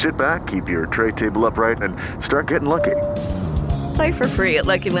suggest you sit back, keep your tray table upright, and start getting lucky. Play for free at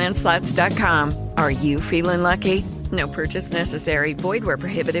LuckyLandSlots.com. Are you feeling lucky? No purchase necessary. Void where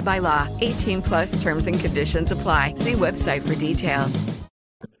prohibited by law. 18 plus terms and conditions apply. See website for details.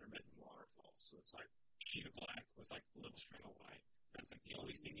 Intermittent waterfall, so it's like a sheet of black with like a little string of white. That's like the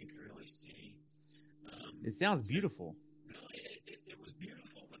only thing you can really see. It sounds beautiful. No, it was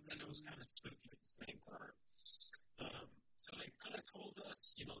beautiful, but then it was kind of spooky at the same time. So they kind of told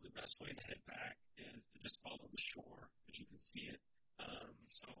us, the best way to head back is to just follow the shore, because you can see it.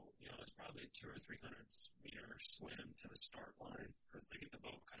 So, it's probably a 200 or 300 meter swim to the start line, because they get the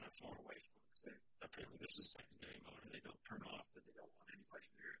boat kind of far away from it. So apparently there's a secondary motor they don't turn off that they don't want anybody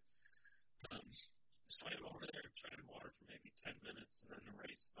near it. Swam over there, treaded water for maybe 10 minutes, and then the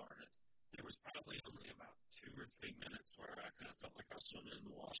race started. There was probably only about 2 or 3 minutes where I kind of felt like I was swimming in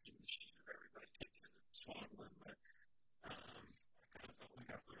the washing machine of everybody kicking and swaddling, but I kind of felt like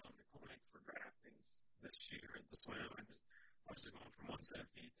I put on the clinic for drafting this year at the swim. I was going from one set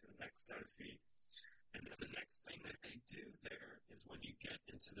of feet to the next set of feet. And then the next thing that they do there is when you get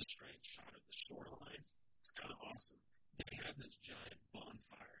into the straight shot of the shoreline, it's kind of awesome. They have this giant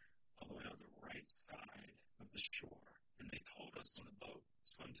bonfire all the way on the right side of the shore. And they told us on the boat,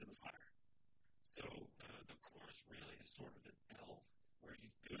 swim to the fire. So the course really is sort of an L, where you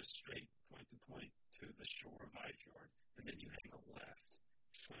do a straight point to point to the shore of Eyfjord, and then you hang a left,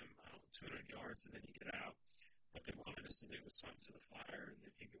 swim 200 yards, and then you get out. What they wanted us to do was swim to the fire, and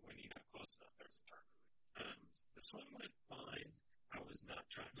if you when you got close enough, there was a turn. The swim went fine. I was not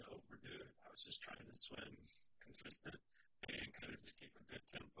trying to overdo it. I was just trying to swim consistent and kind of keep a good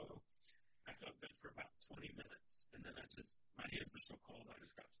tempo. I felt good for about 20 minutes, and then my hands were so cold,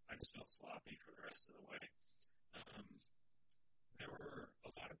 I just felt sloppy for the rest of the way. There were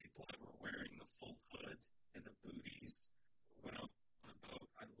a lot of people that were wearing the full hood and the booties. When I was on the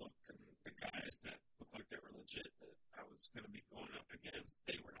boat, I looked, and the guys that looked like they were legit that I was going to be going up against,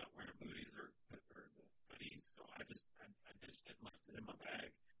 they were not wearing booties or the hoodies, so I just left it in my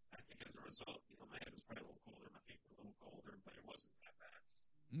bag. I think as a result, my head was probably a little colder, my feet were a little colder, but it wasn't that bad.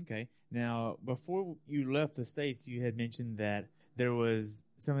 Okay. Now, before you left the States, you had mentioned that there was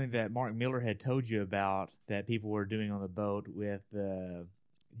something that Mark Miller had told you about that people were doing on the boat with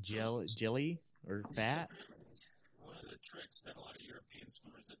jelly or fat. One of the tricks that a lot of European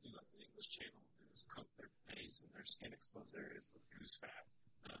swimmers that do like the English Channel do is coat their face and their skin exposed areas with goose fat.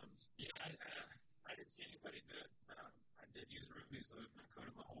 I didn't see anybody do it. I did use Ruby's lube, and I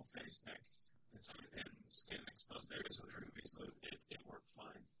coated my whole face, neck, and skin exposed areas with Ruby's lube. It worked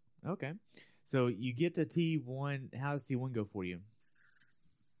fine. Okay. So you get to T1. How does T1 go for you?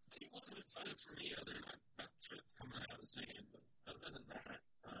 T1 went fine for me, other than that trip coming out of the sand. But other than that,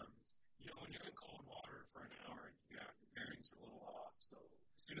 when you're in cold water for an hour, your bearings are a little off. So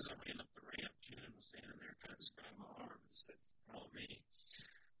as soon as I ran up the ramp, Jen was standing there kind of describing my arm and said, "Follow me."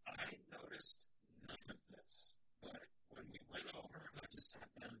 I noticed none of this, but when we went over and I just sat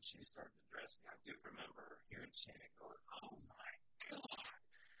down and she started to dress me, I do remember hearing Shannon going, "Oh my God."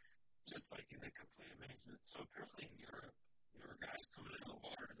 Just like in a complete amazement. So apparently in Europe, there were guys coming in the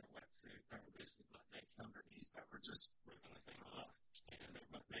water in their wetsuit that were basically butt naked underneath that were just ripping the thing off, standing there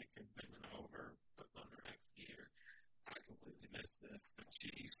butt naked, bending over, putting on their next gear. I completely missed this, but she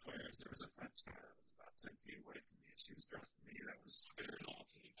swears there was a French guy that was about 10 feet away from me, and she was dressing me. That was staring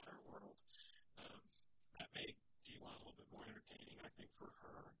off the entire world. That made D1 a little bit more entertaining, I think, for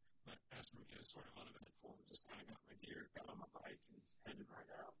her. But as for me, it was sort of uneventful. Just kind of got my gear, got on my bike, and headed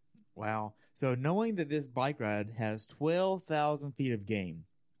right out. Wow. So knowing that this bike ride has 12,000 feet of game,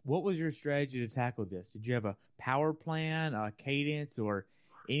 What was your strategy to tackle this? Did you have a power plan, a cadence, or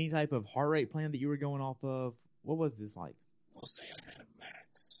any type of heart rate plan that you were going off of? What was this like? We'll say I had a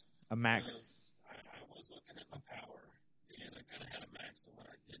max. A max. I was looking at my power, and I kind of had a max of what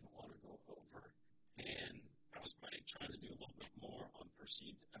I didn't want to go over. And I was probably trying to do a little bit more on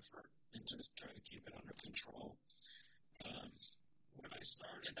perceived effort and just try to keep it under control. When I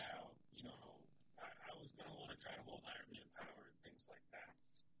started out, I was going to want to try to hold Ironman power and things like that.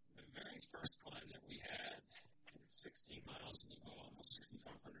 The very first climb that we had, it's 16 miles, and you go almost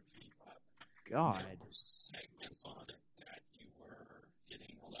 6,500 feet up. God. There were segments on it that you were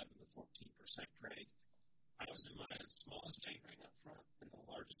getting 11 to 14% grade. I was in my smallest chain ring up front and the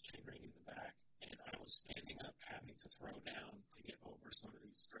largest chain ring in the back, and I was standing up having to throw down to get over some of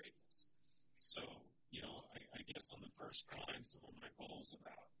these gradients. So, I guess on the first climb, some of my goals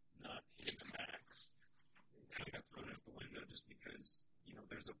about not hitting the max kind of got thrown out the window just because,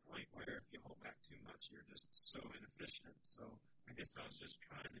 there's a point where if you hold back too much, you're just so inefficient. So I guess I was just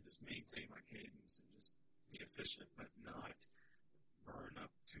trying to just maintain my cadence and just be efficient, but not burn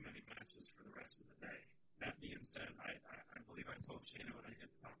up too many matches for the rest of the day. That being said, I believe I told Shana when I hit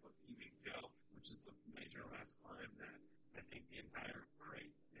the top of Ewing Hill, which is the major last climb, that I think the entire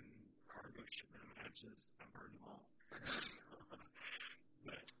crate and cargo shipment of matches, I burned them all.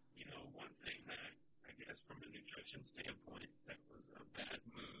 But, one thing that I guess from a nutrition standpoint, that was a bad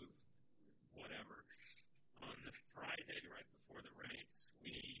move, whatever. On the Friday right before the race,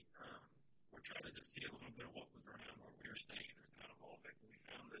 we were trying to just see a little bit of what was around where we were staying in town of Volvic, and we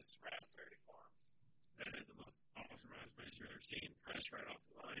found this raspberry farm that had the most awesome raspberries you've ever seen, fresh right off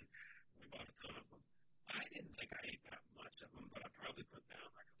the line. We bought a ton of them. I didn't think I ate that much of them, but I probably put down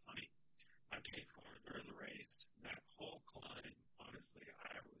like a pint. I paid for it during the race. That whole climb, honestly,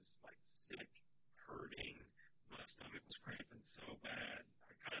 I was like sick, hurting. My stomach was cramping so bad.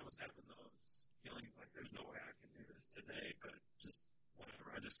 I kind of was having those feelings like there's no way I can do this today, but just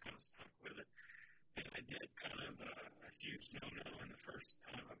whatever. I just kind of stuck with it. And I did kind of a huge no-no in the first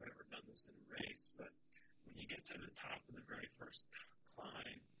time I've ever done this in a race. But when you get to the top of the very first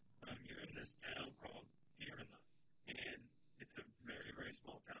climb, you're in this town called Tirana. And it's a very, very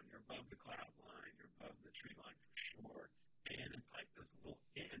small town. You're above the cloud line. You're above the tree line for sure. And it's like this little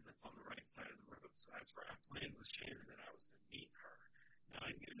inn that's on the right side of the road. So that's where I planned with Shannon that I was going to meet her. Now,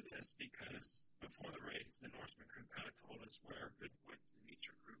 I knew this because before the race, the Norseman crew kind of told us where are good points to meet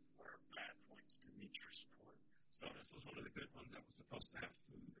your group, where are bad points to meet your support. So this was one of the good ones that was supposed to have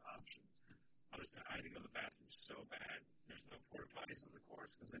food options. Honestly, I had to go to the bathroom so bad. There's no porta potties on the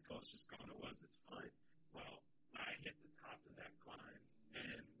course because they told us just go in the woods, it's fine. Well, I hit the top of that climb,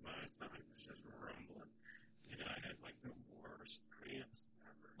 and my stomach was just rumbling. And I had like the worst cramps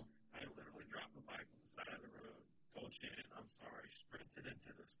ever. I literally dropped the bike on the side of the road, told Shannon, I'm sorry, sprinted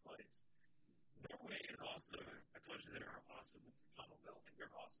into this place. Norway is also, I told you they're awesome with their tunnel building.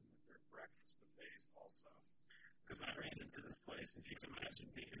 They're awesome with their breakfast buffets also. Because I ran into this place, if you can imagine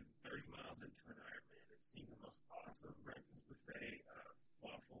being 30 miles into an Ironman, it seemed the most awesome breakfast buffet of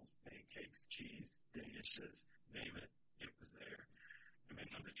waffles, pancakes, cheese, dishes, name it, it was there. And then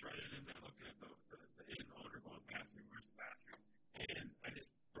I'm trying it, and I'm looking at the inn owner going past me, where's the bathroom? And I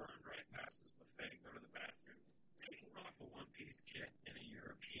just burned right past this buffet, go to the bathroom. Taking off a one-piece kit in a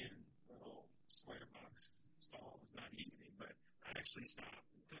European little square box stall was not easy, but I actually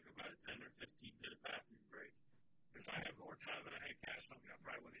stopped and took about a 10 or 15-minute bathroom break. If I had more time and I had cash on me, I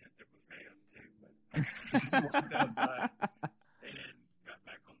probably would have hit the buffet up too, but I walked outside and got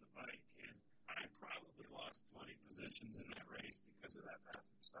back on the bike, and I probably lost 20 positions in that race because of that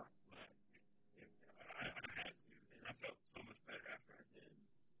bathroom stop. But I had to, and I felt so much better after I did.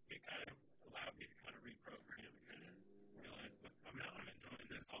 It kind of allowed me to kind of reprogram and kind of realize, look, I'm enjoying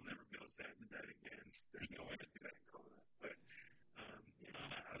this. I'll never be able to say I did that again. There's no way to do that in Kona. But,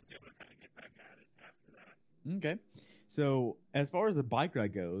 I was able to kind of get back at it after that. Okay. So as far as the bike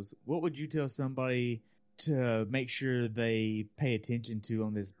ride goes, what would you tell somebody to make sure they pay attention to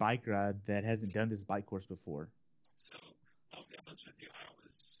on this bike ride that hasn't done this bike course before? So I'll be honest with you, I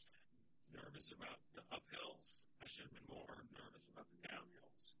was nervous about the uphills. I should have been more nervous about the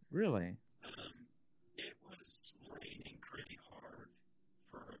downhills. Really? It was raining pretty hard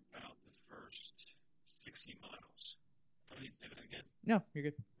for about the first 60 miles. Do I need to say that again? No, you're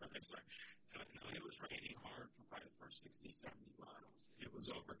good. Okay, sorry. So, it was raining hard for probably the first 60, 70 miles. It was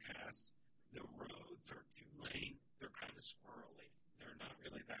overcast. The roads are two-lane. They're kind of swirly. They're not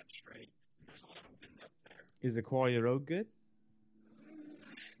really that straight. There's a lot of wind up there. Is the quality of the road good?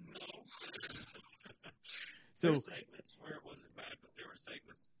 No. So, there were segments where it wasn't bad, but there were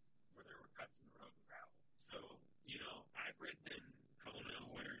segments where there were cuts in the road and gravel. So, I've ridden in Kona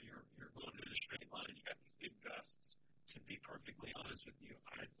where you're going in a straight line. You got these big gusts. To be perfectly honest with you,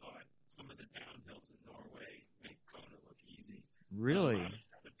 I thought some of the downhills in Norway make Kona look easy. Really?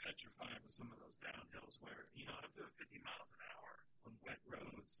 I've been petrified with some of those downhills where, I'm doing 50 miles an hour on wet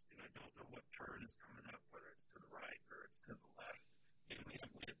roads, and I don't know what turn is coming up, whether it's to the right or it's to the left, and we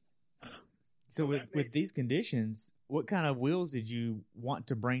have wind. So with these conditions, what kind of wheels did you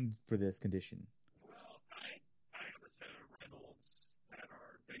want to bring for this condition? Well, I have a set of Reynolds that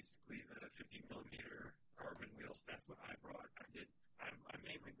are basically the 50-millimeter carbon wheels. That's what I brought. I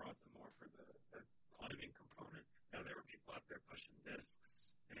mainly brought them more for the climbing component. Now, there were people out there pushing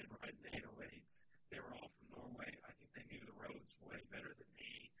discs and riding 808s. They were all from Norway. I think they knew the roads way better than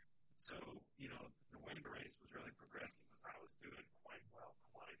me. So, the way the race was really progressing was I was doing quite well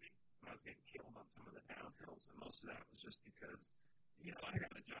climbing. I was getting killed on some of the downhills, and most of that was just because, I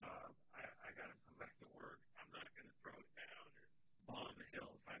got a job. I got to come back to work. I'm not going to throw it down and bomb a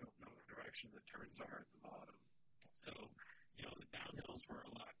hill if I don't know the direction the turns are at the bottom. So, the downhills were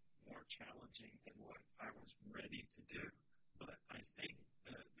a lot more challenging than what I was ready to do. But I think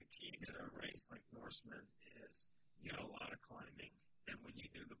the key to a race like Norseman is you got a lot of climbing, and when you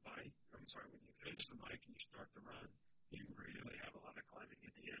when you finish the bike and you start the run, you really have a lot of climbing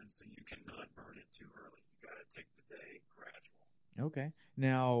at the end, so you cannot burn it too early. You got to take the day gradual. Okay.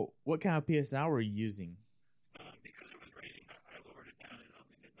 Now, what kind of PSI were you using? Because it was raining, I lowered it down and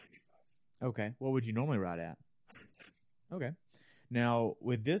only did 95. Okay. What would you normally ride at? 110. Okay. Now,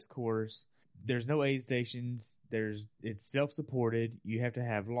 with this course, there's no aid stations. It's self-supported. You have to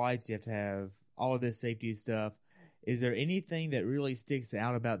have lights. You have to have all of this safety stuff. Is there anything that really sticks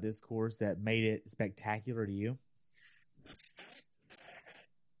out about this course that made it spectacular to you? The fact that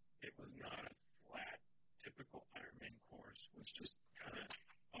it was not a flat, typical Ironman course was just kind of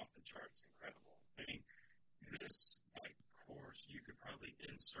off the charts incredible. I mean, this bike course you could probably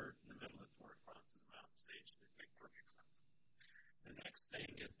insert in the middle of Tour de France's mountain stage, and it would make perfect sense. The next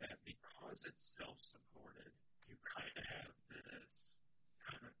thing is that because it's self-supported, you kind of have this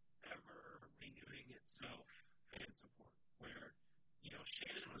kind of ever-renewing itself fan support where,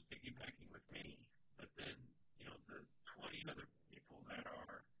 Shannon was piggybacking with me, but then, the 20 other people that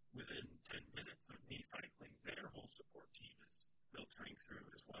are within 10 minutes of me cycling, their whole support team is filtering through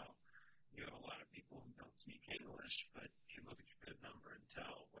as well. You have a lot of people who don't speak English, but can look at your bib number and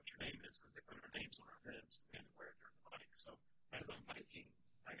tell what your name is because they put our names on our bibs and wear it during the bike. So as I'm biking,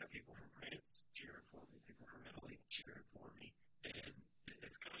 I got people from France cheering for me, people from Italy cheering for me, and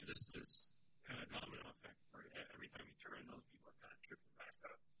it's kind of just this kind of domino effect where every time you turn, those people are kind of tripping back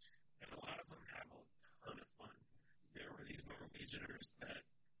up. And a lot of them have a ton of fun. There were these Norwegianers that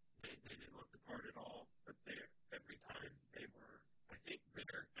they didn't look the part at all, but every time they were, I think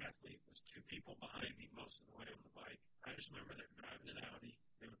their athlete was two people behind me most of the way on the bike. I just remember they were driving an Audi.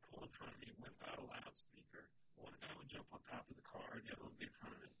 They would pull in front of me, without a loudspeaker. One guy would jump on top of the car, the other would be in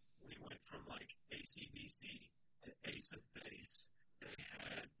front of it. We went from AC/DC to Ace of Base. They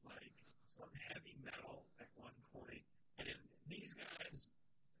had some heavy metal at one point, and these guys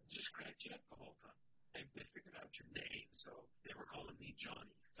just cracked you up the whole time. They figured out your name, so they were calling me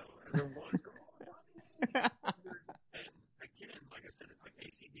Johnny. So as there was, they were calling Johnny. And again, like I said, it's like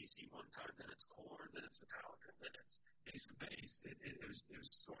AC/DC one time, then it's Core, then it's Metallica, then it's Ace of Base. It was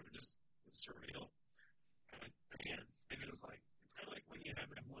sort of just surreal. Fans, maybe it's kind of like when you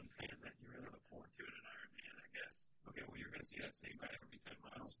have that one fan that you really look forward to in an Ironman, I guess. Okay, well, you're going to see that same guy every 10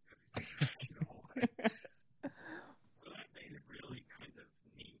 miles. The whole way. So that made it really kind of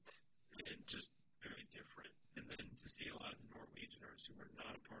neat and just very different. And then to see a lot of the Norwegianers who were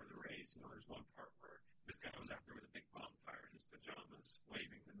not a part of the race, there's one part where this guy was out there with a big bonfire in his pajamas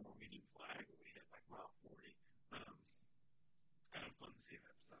waving the Norwegian flag when we hit mile 40. It's kind of fun to see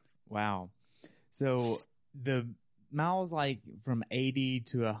that stuff. Wow. So the miles from 80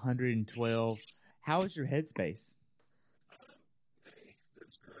 to 112, how is your headspace?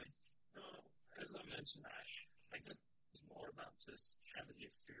 It's good. As I mentioned, I think it's more about just having the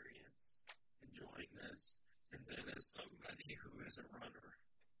experience, enjoying this, and then as somebody who is a runner,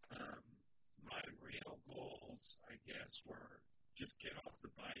 my real goals, I guess, were just get off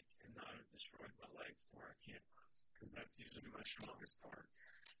the bike and not have destroyed my legs to where I can't run, because that's usually my strongest part.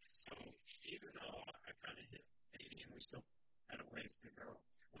 So even though I kind of hit 80 and we still had a ways to go,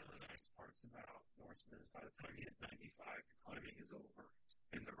 one of the nice parts about Norseman is by the time you hit 95, the climbing is over,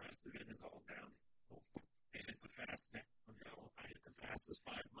 and the rest of it is all downhill. And it's a fast net. I hit the fastest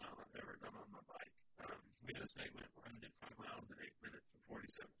 5 mile I've ever done on my bike. We had a segment where I did 5 miles in 8 minutes and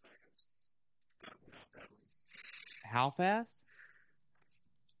 47 seconds without pedaling. How fast?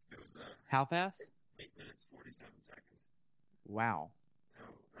 It was how fast? 8 minutes, 47 seconds. Wow.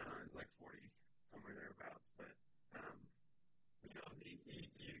 was like 40, somewhere thereabouts. But, you know,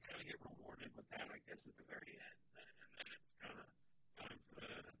 you kind of get rewarded with that, I guess, at the very end. And then it's kind of time for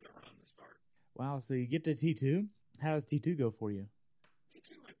the run to start. Wow, so you get to T2. How does T2 go for you?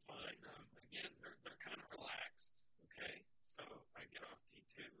 T2 went fine. Again, they're kind of relaxed, okay? So I get off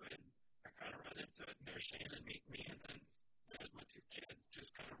T2, and I kind of run into it. And there's Shannon meet me, and then there's my two kids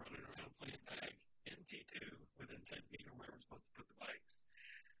just kind of running around playing tag in T2 within 10 feet of where we're supposed to put the bikes.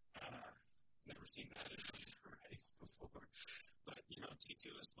 Never seen that in a race before. But, you know, T2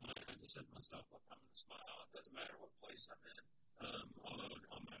 is fine. I just said to myself, look, I'm going to smile. It doesn't matter what place I'm in. Although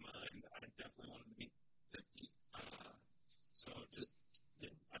on my mind, I definitely wanted to be 50. So just,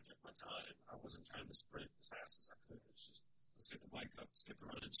 I took my time. I wasn't trying to sprint as fast as I could. It's just, let's get the bike up, let's get the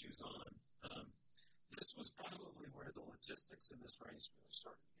running shoes on. This was probably where the logistics in this race really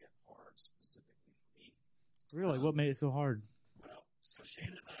started to get hard, specifically for me. Really? What made it so hard? Well, so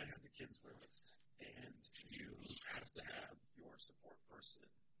Shane and I have the kids with us, and you have to have your support person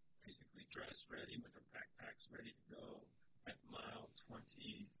basically dressed ready with their backpacks ready to go at mile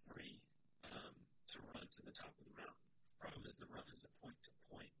 23 to run to the top of the mountain. Problem is the run is a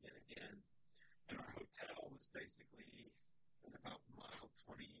point-to-point yet again, and our hotel was basically at about mile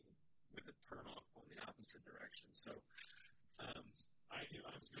 20 with a turn-off on the opposite direction. So I knew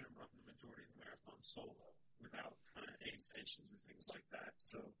I was going to run the majority of the marathon solo without kind of aid stations and things like that.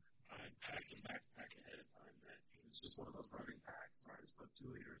 So I packed a backpack ahead of time. It was just one of those running packs. So I just put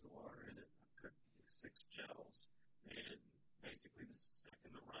 2 liters of water in it. I took 6 gels. And basically the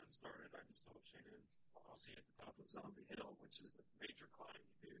second the run started, I just told Shannon, I'll see at the top of Zombie Hill, which is the major climb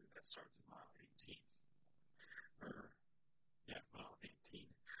you do that starts at mile 18. Mile 18.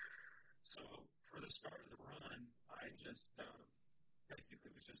 So for the start of the run, I just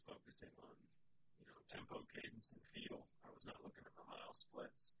basically was just focusing on, you know, tempo, cadence, and feel. I was not looking at my mile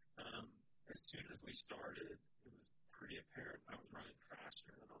splits. As soon as we started, it was pretty apparent I was running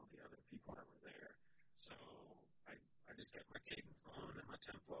faster than all the other people that were there. So I just kept my cadence on and my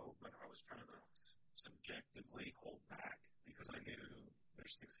tempo, but I was trying to subjectively hold back because I knew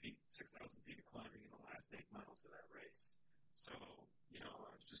there's 6,000 feet of climbing in the last 8 miles of that race. So, you know,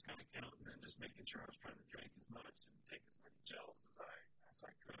 I was just kind of counting and just making sure I was trying to drink as much and take as many gels as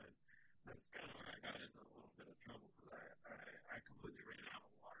I could. That's kind of where I got into a little bit of trouble because I completely ran out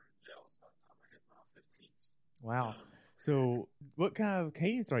of water and gels by the time I hit mile 15. Wow. So what kind of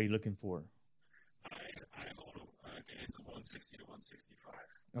cadence are you looking for? I hold a cadence of 160 to 165.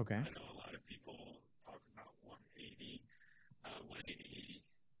 Okay. I know a lot of people talk about 180. 180,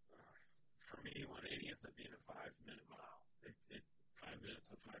 for me, 180 ends up being a 5-minute mile. 5 minutes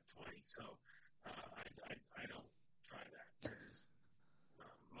of 5:20. So I don't try that because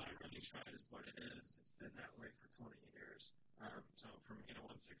my running stride is what it is. It's been that way for 20 years. So for me,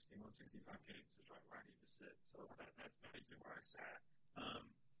 160, 165 cadence is right where I need to sit. So that's basically where I sat.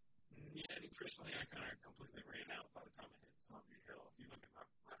 Nutritionally, I kind of completely ran out by the time I hit Zombie Hill. If you look at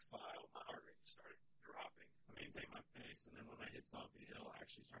my file, my heart rate started dropping. I maintained my pace, and then when I hit Zombie Hill, I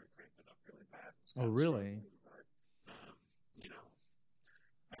actually started cramping up really bad. Oh, really? But, you know,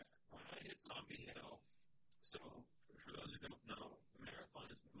 when I hit Zombie Hill, so for those who don't know, the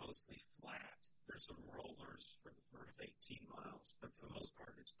marathon is mostly flat. There's some rollers for the first 18 miles, but for the most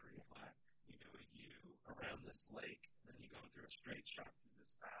part, it's pretty flat. You do a U around this lake, and then you go through a straight shot through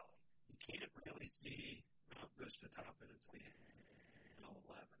this valley. You can't really see Mount Vista top it until you hit mile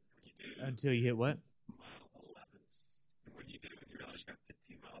 11. When you do, until you hit what? Mile 11. And when you do, and you realize you got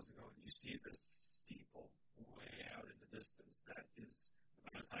 15 miles to go, and you see this steeple way out in the distance that is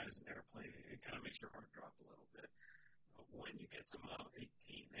about as high as an airplane. It kind of makes your heart drop a little bit. But when you get to mile 18,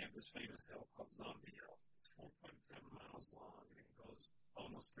 they have this famous hill called Zombie Hill. It's 4.7 miles long, and it goes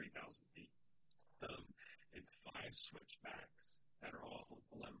almost 3,000 feet. It's 5 switchbacks that are all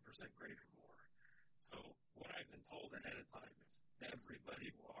 11% grade or more. So what I've been told ahead of time is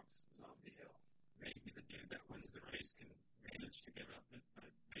everybody walks Zombie Hill. Maybe the dude that wins the race can manage to get up it, but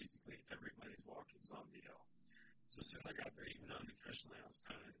basically everybody's walking Zombie Hill. So as soon as I got there, even though nutritionally I was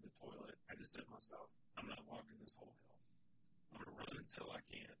kind of in the toilet, I just said to myself, I'm not walking this whole hill. I'm going to run until I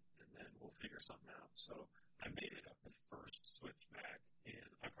can, and then we'll figure something out. So I made it up the first switchback,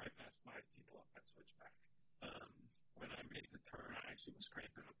 and I probably passed 5 people up that switchback. When I made the turn, I actually was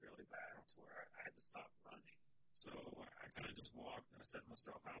cramping up really bad to where I had to stop running. So I kind of just walked, and I said to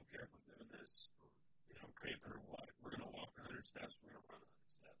myself, I don't care if I'm doing this, if I'm cramping or what. We're going to walk 100 steps, we're going to run 100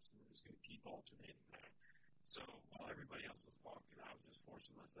 steps, and we're just going to keep alternating that. So while everybody else was walking, I was just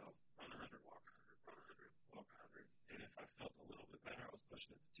forcing myself, run 100, walk 100, run 100, walk 100. And if I felt a little bit better. I was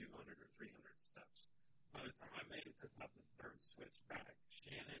pushing it to 200 or 300 steps. By the time I made it to about the third switch back,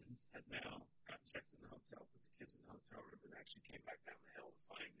 Shannon had now gotten checked in the hotel, put the kids in the hotel room, and actually came back down the hill to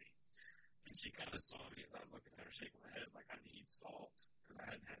find me. And she kind of saw me as I was looking at her, shaking my head like I need salt because I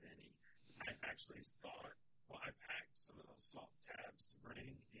hadn't had any. I actually thought, well, I packed some of those salt tabs to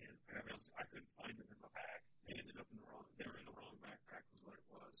bring, and I couldn't find them in my bag. They ended up they were in the wrong backpack was what it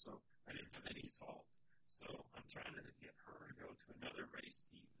was. So I didn't have any salt. So I'm trying to get her to go to another race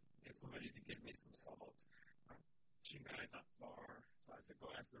team, get somebody to give me some salt. She got not far, so I said, go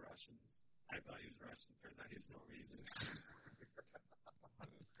ask the Russians. I thought he was Russian. Turns out he was Norwegian.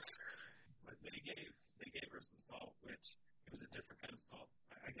 But they gave her some salt, which it was a different kind of salt.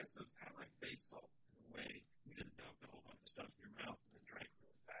 I guess it was kind of like base salt in a way. You just dumped a whole bunch of stuff in your mouth and then drank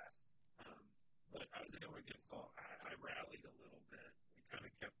really fast. But I was able to get salt. I rallied a little bit. We kind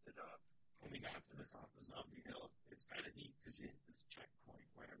of kept it up. When we got to the top of Zombie Hill, it's kind of neat because you hit this checkpoint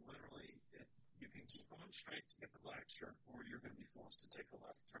where literally you can keep going straight to get the black shirt, or you're going to be forced to take a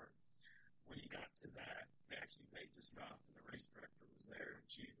left turn. When you got to that, they actually made you stop, and the race director was there, and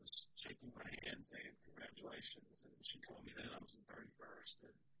she was shaking my hand saying, congratulations, and she told me then I was in 31st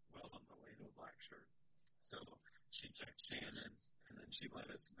and well on my way to a black shirt. So she checked Shannon, and then she let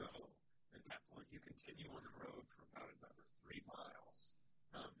us go. At that point, you continue on the road for about another 3 miles.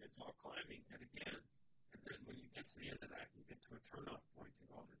 It's all climbing, and again, and then when you get to the end of that, you get to a turnoff point to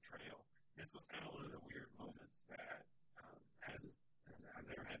go on the trail. This was kind of one of the weird moments that I've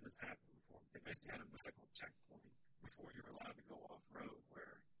never had this happen before. They basically had a medical checkpoint before you were allowed to go off-road,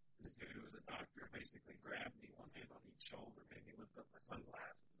 where this dude who was a doctor basically grabbed me, one hand on each shoulder, made me lift up my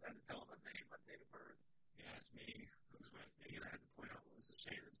sunglasses. I had to tell him my name, my date of birth. He asked me who's with me, and I had to point out Melissa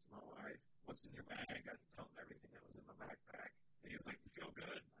Shannon to my wife. What's in your bag? I had to tell him everything that was in my backpack. And he was like, you feel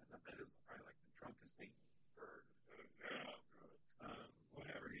good? I thought that was probably like the drunkest thing he'd heard.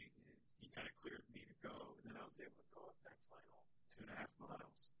 Whatever. He kind of cleared me to go, and then I was able to go up that final 2.5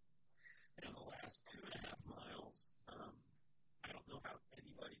 miles. And the last 2.5 miles, I don't know how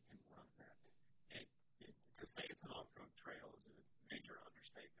anybody can run that. To say it's an off-road trail is a major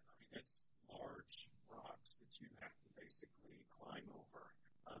understatement. I mean, it's large rocks that you have to basically climb over.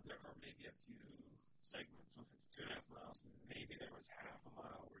 There are maybe a few segments within 2.5 miles. Maybe there was half a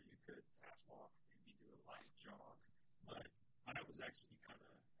mile where you could fast walk, maybe do a light jog. But I was actually kind of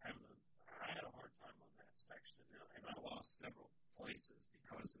I had a hard time on that section, and I lost several places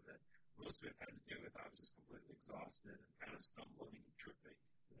because of it. Most of it had to do with I was just completely exhausted and kind of stumbling and tripping.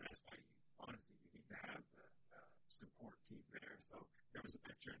 And that's why you need to have the support team there. So there was a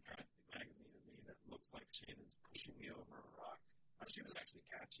picture in Triathlete magazine of me that looks like Shannon's pushing me over a rock. She was actually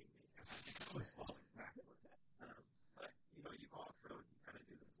catching me, and I was falling backwards. But, you go off-road, you kind of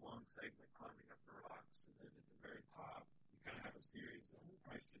do this long segment climbing up the rocks, and then at the very top, you kind of have a series of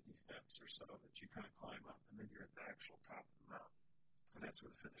probably 50 steps or so that you kind of climb up, and then you're at the actual top of the mountain. And that's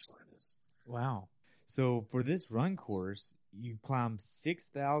where the finish line is. Wow. So for this run course, you climbed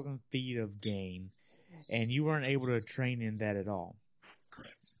 6,000 feet of gain, and you weren't able to train in that at all.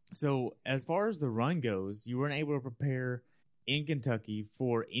 Correct. So as far as the run goes, you weren't able to prepare in Kentucky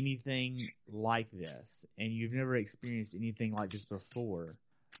for anything like this, and you've never experienced anything like this before.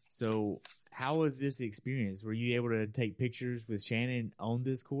 So how was this experience? Were you able to take pictures with Shannon on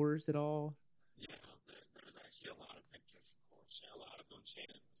this course at all? Yeah, there was actually a lot of pictures, of course. A lot of them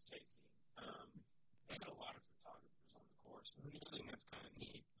Shannon was taking. They had a lot of photographers on the course. And the other thing that's kind of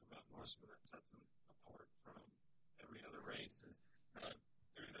neat about Norseman that sets them apart from every other race is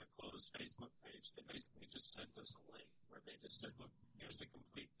through their closed Facebook page, they basically just sent us a link where they just said, look, here's a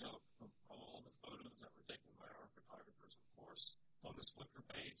complete dump of all the photos that were taken by our photographers, of course. It's on this Flickr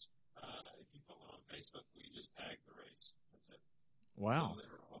page. If you put one on Facebook, we just tag the race. That's it. Wow. So they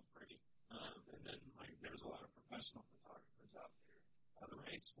were all free. And then there was a lot of professional photographers out there. The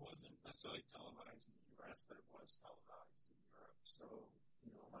race wasn't necessarily televised in the U.S., but it was televised in Europe. So,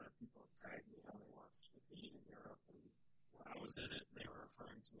 a lot of people tagged me how they watched the feed in Europe. And when I was in it, they were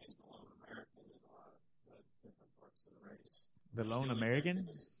referring to me as the lone American in a lot of the different parts of the race. The lone American?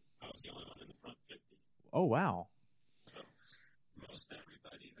 I was the only one in the front 50. Oh, wow. So most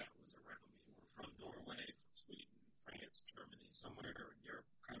everybody that was around me were from Norway, from Sweden, France, Germany, somewhere in Europe,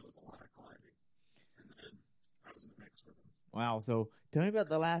 kind of with a lot of climbing. And then I was in the mix with them. Wow. So tell me about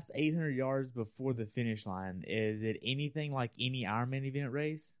the last 800 yards before the finish line. Is it anything like any Ironman event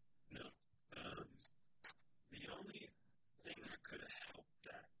race? No. The only thing that could have helped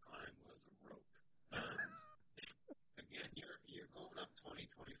that climb was a rope. Again, you're going up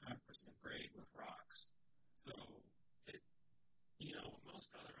 20-25% grade with rocks. So, most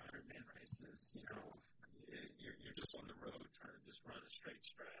other Ironman races, you're you're just on the road trying to just run a straight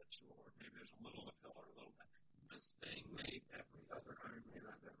stretch, or maybe there's a little uphill or a little bit. This thing made every other Ironman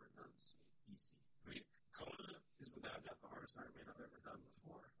I've ever done easy. I mean, Kona is without doubt the hardest Ironman I've ever done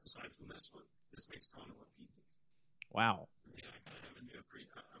before. Aside from this one, this makes Kona look easy. Wow. Yeah, I kind of have a new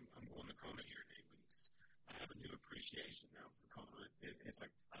I'm going to Kona here in 8 weeks. I have a new appreciation now for Kona. It's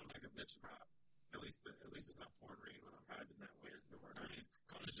like, I don't like a bitch about. At least it's not pouring rain when I'm riding that wind. I mean,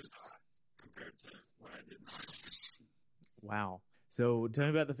 Kona's just hot compared to what I did. Wow. So tell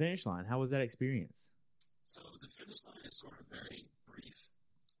me about the finish line. How was that experience? So the finish line is sort of very brief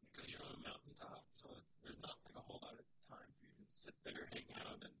because you're on a mountaintop. So there's not like a whole lot of time for you to sit there, hang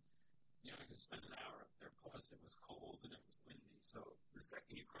out, and I could spend an hour up there. Plus, it was cold and it was windy. So the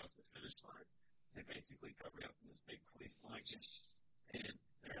second you cross the finish line, they basically cover you up in this big fleece blanket, and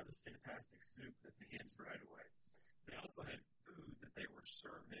they have this fantastic soup that they hand right away. They also had food that they were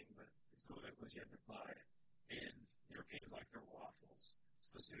serving, but some of it was you had to buy it. And Europeans like their waffles.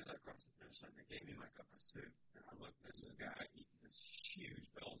 So as soon as I crossed the finish line, they gave me my cup of soup. And I looked, there's this guy eating this huge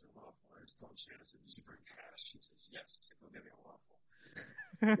Belgian waffle. I just told Shannon, I said, did you bring cash? She says, yes. I said, go get me a waffle.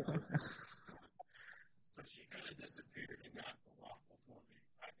 So she kind of disappeared and got the waffle for me.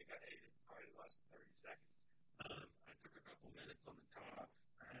 I think I ate it probably less than 30 seconds. I took a couple minutes on the top.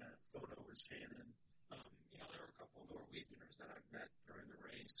 I had a photo with Shannon. There were a couple of Norwegians that I met during the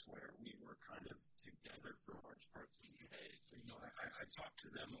race where we were kind of together for large parts of the day. So, I talked to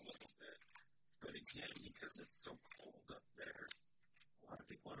them a little bit. But again, because it's so cold up there, a lot of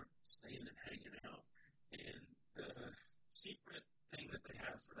people are staying and hanging out. And the secret thing that they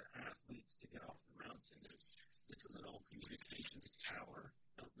have for the athletes to get off the mountain is this is an old communications tower.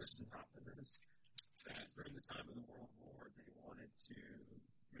 Listen, top of this. That during the time of the World War, they wanted to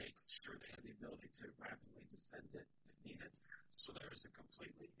make sure they had the ability to rapidly defend it if needed. So there is a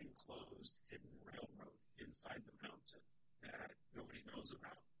completely enclosed hidden railroad inside the mountain that nobody knows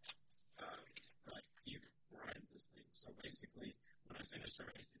about. But you ride this thing. So basically, when I finished the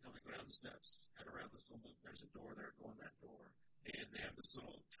race, go down the steps, head around this little, there's a door there, go in that door. And they have this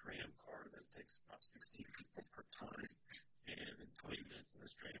little tram car that takes about 16 people per time. And in 20 minutes in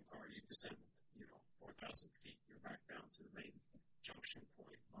this tram car, you descend, 4,000 feet. You're back down to the main junction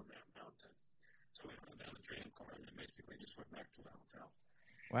point on that mountain. So we went down the tram car and then basically just went back to the hotel.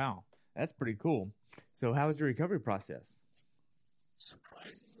 Wow, that's pretty cool. So how was the recovery process?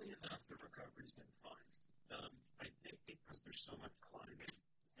 Surprisingly enough, the recovery's been fine. I think because there's so much climbing,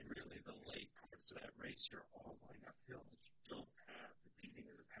 and really the late parts of that race, you're all going uphill. You don't have the beating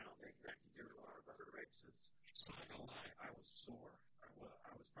and the pounding that you do in a lot of other races. So I'm not gonna lie, I was sore.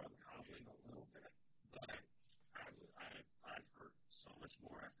 I was probably hobbling a little bit, but I've hurt so much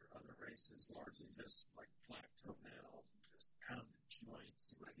more after other races, largely just like flat toenails, just pounded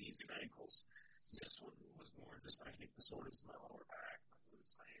joints, my knees and ankles. This one was more just, I think, the soreness in my lower back, my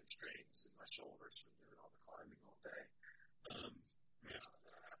glutes, my hamstrings, and my shoulders from doing all the climbing all day.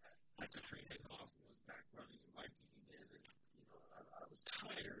 I took 3 days off and was back running and biking again, and I was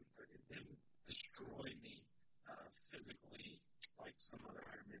tired, but it didn't destroy me physically like some other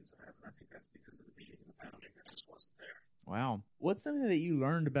Ironmans have, and I think that's because of the beating and the pounding that just wasn't there. Wow. What's something that you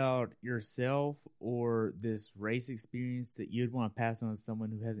learned about yourself or this race experience that you'd want to pass on to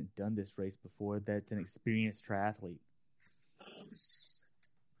someone who hasn't done this race before that's an experienced triathlete? I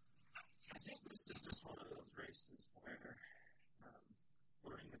think this is just one of those races where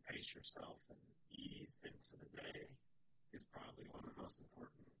learning to pace yourself and ease into the day is probably one of the most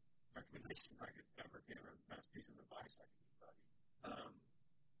important recommendations I could ever give, or the best piece of advice I could give anybody.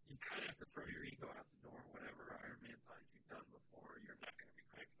 You kind of have to throw your ego out the door. Whatever Ironman times you've done before, you're not going to be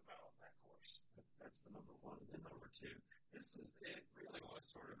cranking about on that course. That's the number one. And then number two, it really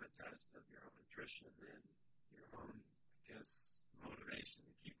was sort of a test of your own nutrition and your own, motivation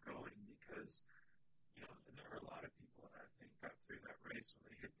to keep going, because, there were a lot of people that I think got through that race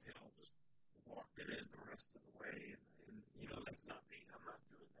when they hit the hill, just walked it in the rest of the way. And that's not me. I'm not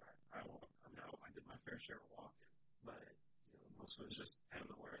doing that. I did my fair share of walking, but most of it's just having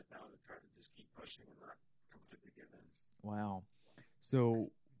to wear it out and try to just keep pushing and not completely give in. Wow.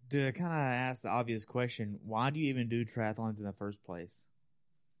 So to kind of ask the obvious question, why do you even do triathlons in the first place?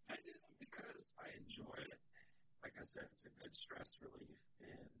 I do them because I enjoy it. Like I said, it's a good stress relief,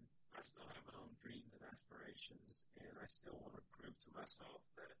 and I still have my own dreams and aspirations, and I still want to prove to myself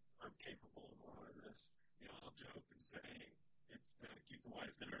that I'm capable of more than this. I'll joke and say it's going to keep the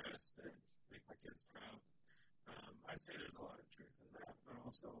wife interested, make my kids proud. I say there's a lot of truth in that, but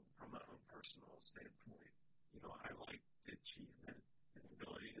also from my own personal standpoint, I like the achievement and the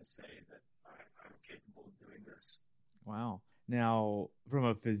ability to say that I'm capable of doing this. Wow. Now, from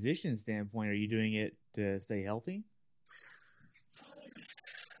a physician standpoint, are you doing it to stay healthy?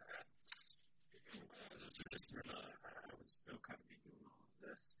 I would still kind of be doing all of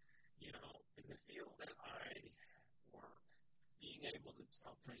this. You know, in the field that I work, being able to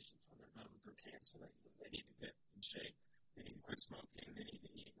tell patients when they're done with their cancer that they need to get in shape, they need to quit smoking, they need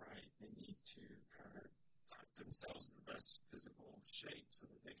to eat right, they need to kind of put themselves in the best physical shape so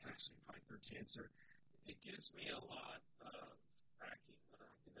that they can actually fight their cancer. It gives me a lot of backing when I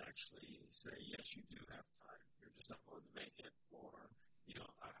can actually say, yes, you do have time. You're just not going to make it. Or, you know,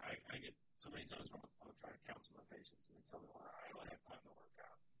 I get so many times when I'm trying to counsel my patients and they tell me, well, I don't have time to work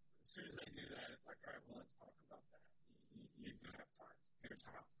out. As soon as I do that, it's like, all right, well, let's talk about that. You do have time. Here's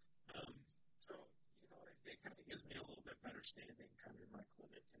how. So, you know, it kind of gives me a little bit better standing kind of in my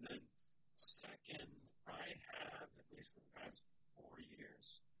clinic. And then second, I have, at least for the past 4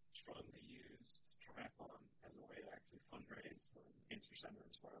 years, strongly used triathlon as a way to actually fundraise for the cancer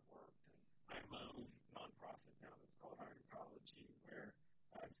centers where I've worked. And I have my own nonprofit now that's called Iron Oncology, where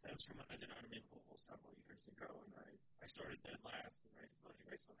it stems from when I did Ironman Louisville several years ago. And I started dead last and raised money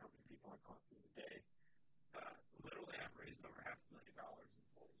based on how many people I caught through the day. Literally, I've raised over $500,000 in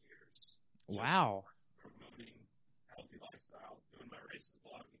 4 years. Wow. Promoting healthy lifestyle, doing my races,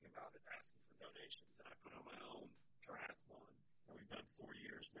 blogging about it, asking for donations. And I put on my own triathlon. And we've done 4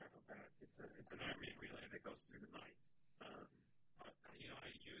 years now. It's an Ironman relay that goes through the night. You know,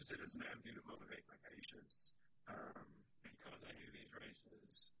 I use it as an avenue to motivate my patients. Because I do these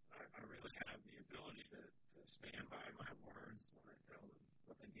races, I really have the ability to stand by my words when I tell them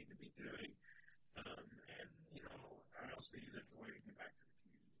what they need to be doing. And, you know, I also use it as a way to get back to the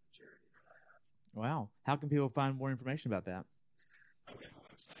community and charity that I have. Wow. How can people find more information about that? We have a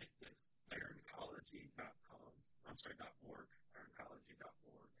website that's ironcology.com. I'm sorry, .org,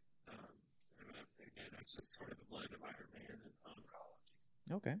 ironcology.org. And again, that's just sort of the blend of Ironman and oncology.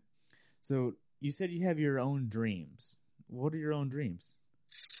 Okay. So you said you have your own dreams. What are your own dreams?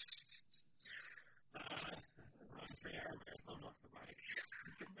 Run a 3-hour marathon off the bike.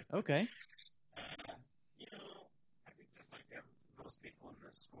 Okay. You know, I think just like most people in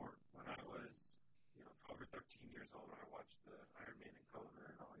this sport, when I was, 12 or 13 years old, I watched the Ironman in Kona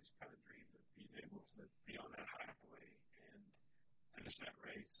and always kind of dreamed of being able to be on that highway and finish that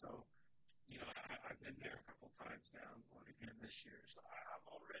race. So, I've been there a couple times now. I'm going again this year, so I've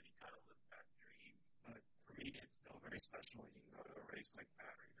already kind of lived that dream. But for me, it's still very special when you can go to a race like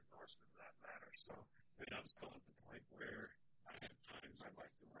that or even Norseman for that matter. So, I'm still at the point where I have times I'd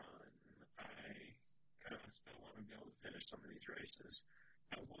like to run. I kind of still want to be able to finish some of these races.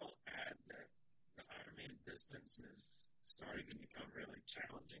 I will add that the Ironman distance is starting to become really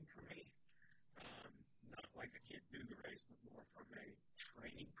challenging for me. Not like I can't do the race, but more from a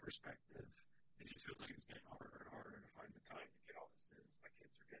training perspective. It just feels like it's getting harder and harder to find the time to get all this in. My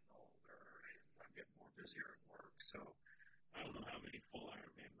kids are getting older, and I'm getting more busier at work. So I don't know how many full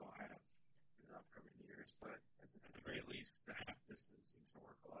Ironmans I'll have in the upcoming years, but at the very least, the half distance seems to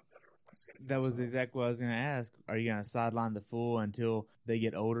work a lot better with my schedule. That was exactly what I was going to ask. Are you going to sideline the full until they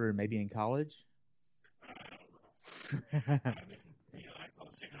get older and maybe in college? I don't know. I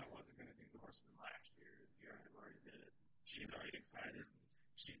told Shane I wasn't going to do Norseman last year. I already did it. She's already excited.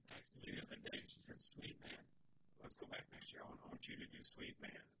 She texted me the other day. She said, "Sweet man, let's go back next year. I want you to do Sweet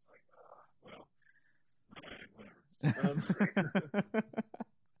man." It's like, well, all right, whatever.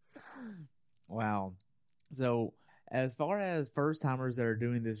 Wow. So, as far as first-timers that are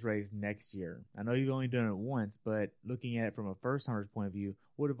doing this race next year, I know you've only done it once, but looking at it from a first-timer's point of view,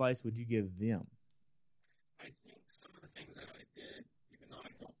 what advice would you give them? I think some of the things that I did, even though I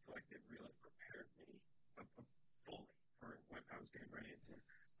don't feel like they really prepared me fully for what I was getting ready into,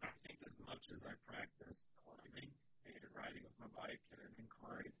 I think as much as I practiced climbing and riding with my bike at an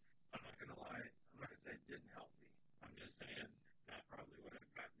incline, I'm not going to lie, I'm not going to say it didn't help me. I'm just saying that probably would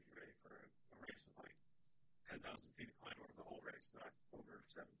have gotten me ready for a race of like 10,000 feet of climb over the whole race, not over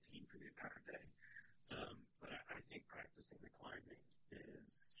 17 for the entire day. But I think practicing the climbing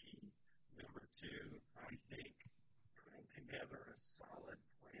is key. Number two, I think putting together a solid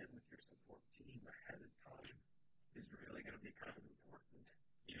plan with your support team ahead of time is really going to be kind of important.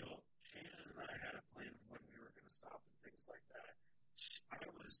 Shannon and I had a plan of when we were going to stop and things like that. I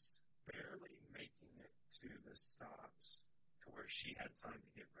was barely making it to the stops to where she had time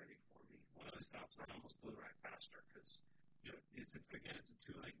to get ready for me. One of the stops I almost blew right past her because it's a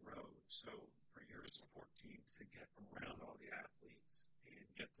 2-lane road. So for your support team to get around all the athletes and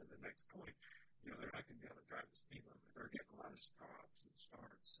get to the next point, they're not going to be able to drive the speed limit. They're getting a lot of stops and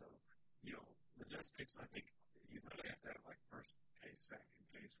starts. So, logistics, I think you really have to have like first pace, second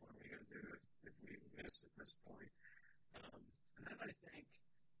pace. What are we going to do if we miss at this point? And then I think,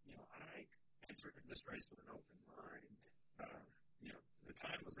 I entered this race with an open mind. The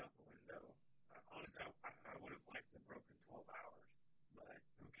time was out the window. Honestly, I would have liked to have broken 12 hours, but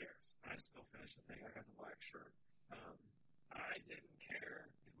who cares? I still finished the thing. I got the black shirt. I didn't care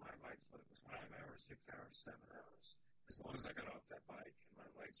if my bike split was 5 hours, 6 hours, 7 hours. As long as I got off that bike and my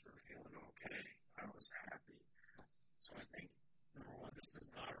legs were feeling okay, I was happy. So I think, number one, this is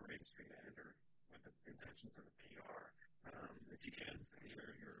not a race for you to enter with the intention for the PR. If you can,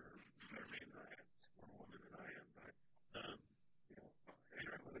 you're better man than I am, more woman than I am, but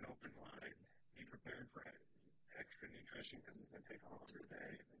enter it with an open mind, be prepared for extra nutrition because it's going to take a longer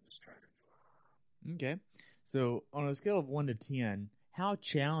day, and then just try to enjoy it. Okay. So on a scale of 1 to 10, how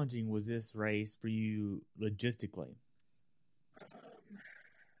challenging was this race for you logistically?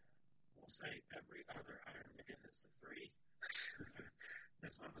 We'll say every other Ironman is a 3.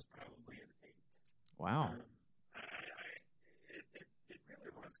 This one was probably an 8. Wow. It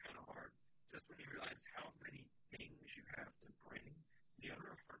really was kind of hard, just when you realize how many things you have to bring. The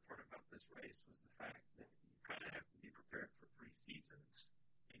other hard part about this race was the fact that you kind of have to be prepared for pre-seasons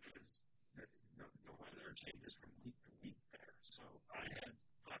because the weather changes from week to week there. So I had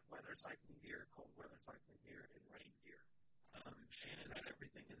hot weather cycling gear, cold weather cycling gear, and rain gear. And I had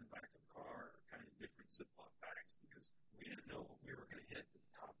everything in the back of the car, kind of different Ziploc bags, because we didn't know what we were going to hit at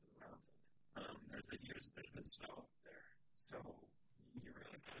the top of the mountain. There's been years that there's been snow up there. So you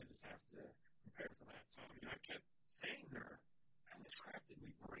really kind of just have to prepare for that. So, I kept saying to her, how much crap did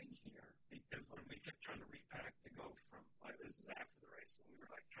we bring here? Because when we kept trying to repack to go from, this is after the race, when we were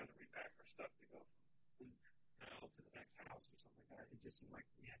trying to repack our stuff to go from now to the next house or something like that, it just seemed like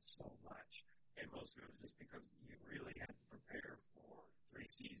we had so much. And most of it was just because you really had to prepare for 3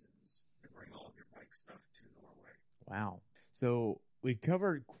 seasons to bring all of your bike stuff to Norway. Wow. So we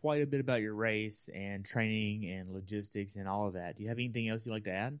covered quite a bit about your race and training and logistics and all of that. Do you have anything else you'd like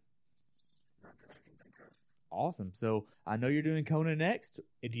to add? Not that I can think of. Awesome. So I know you're doing Kona next.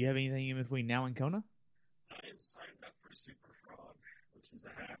 Do you have anything in between now and Kona? I am signed up for Super Frog, which is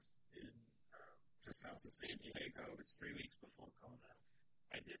the half in just south of San Diego. It's 3 weeks before Kona.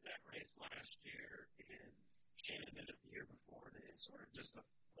 I did that race last year, and Shannon did it the year before, and it's sort of just a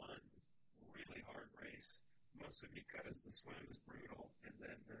fun, really hard race, mostly because the swim is brutal, and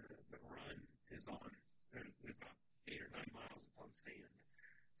then the run is on. There's about 8 or 9 miles. It's on sand,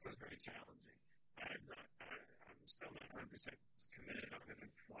 so it's very challenging. I'm still not 100% committed. I'm going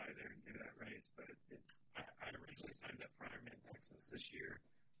to fly there and do that race, but I originally signed up for Ironman Texas this year,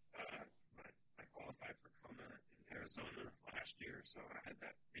 but I qualified for Kona in Arizona last year, so I had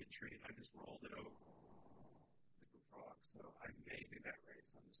that entry, and I just rolled it over the Frog, so I may do that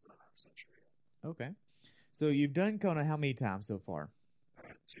race. I'm just not 100% sure yet. Okay. So you've done Kona how many times so far?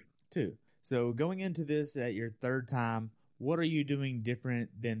 2. 2. So going into this at your 3rd time, what are you doing different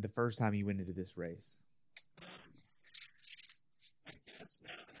than the first time you went into this race? I guess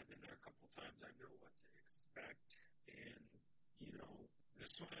now that I've been there a couple of times, I know what to expect, and, the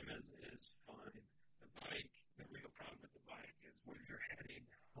swim is fine. The bike, the real problem with the bike is when you're heading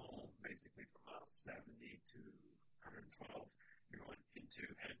home, basically from mile 70 to 112, you're going into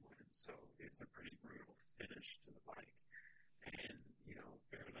headwinds, so it's a pretty brutal finish to the bike. And,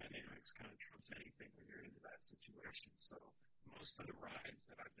 aerodynamics kind of trumps anything when you're into that situation. So most of the rides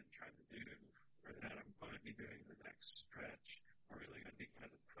that I've been trying to do, or that I'm going to be doing the next stretch, are really going to be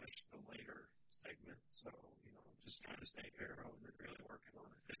kind of push the later segments. So, just trying to stay aero and then really working on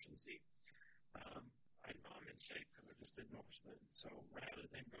efficiency. I know I'm in shape because I just did Norseman. So rather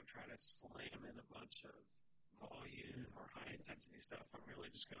than go try to slam in a bunch of volume or high intensity stuff, I'm really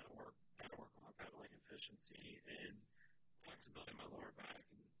just going to work on my pedaling efficiency and flexibility in my lower back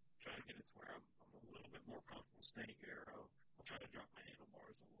and try to get it to where I'm a little bit more comfortable staying aero. I'll try to drop my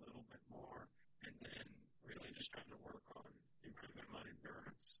handlebars a little bit more, and then really just trying to work on improving my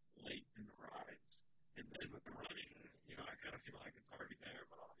endurance late in the ride. And then with the running, I kind of feel like it's already there,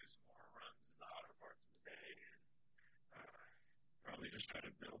 but I'll do some more runs in the hotter parts of the day and probably just try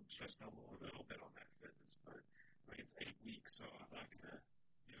to build just a little bit on that fitness. But it's 8 weeks, so I'm not going to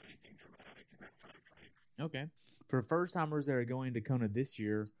do anything dramatic in that time frame. Okay. For first-timers that are going to Kona this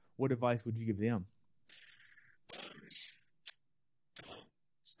year, what advice would you give them? Don't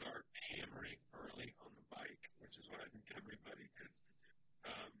start hammering early on the bike, which is what I think everybody tends to do.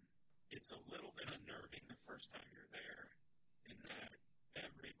 It's a little bit unnerving the first time you're there in that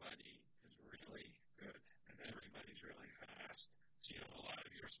everybody is really good and everybody's really fast. So, a lot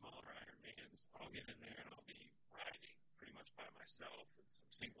of your smaller Ironmans, I'll get in there and I'll be riding pretty much by myself with some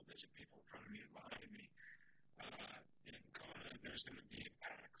single-digit people in front of me and behind me. In Kona, there's going to be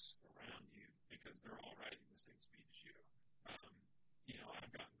packs around you because they're all riding the same speed as you.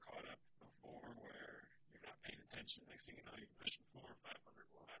 I've gotten caught up before where you're not paying attention. Next thing you know, you're pushing 400 or 500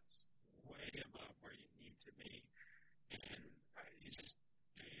 watts, way above where you need to be. And you just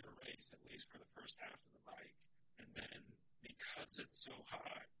do your race, at least for the first half of the bike. And then because it's so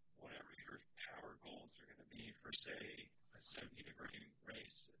hot, whatever your power goals are going to be for, say, a 70-degree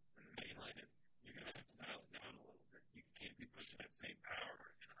race in the mainland, you're going to have to dial it down a little bit. You can't be pushing that same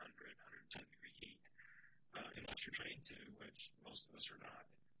power in 100, 110-degree heat unless you're trained to, which most of us are not.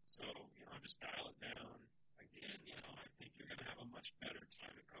 So, just dial it down. Again, I think you're going to have a much better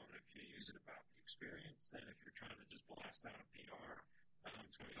time at Kona if you use it about the experience than if you're trying to just blast out a PR.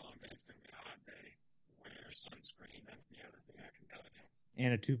 It's going to be a long day. It's going to be a hot day. Wear sunscreen. That's the other thing I can tell you.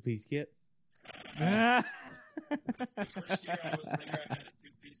 And a two-piece kit? The first year I was there, I had a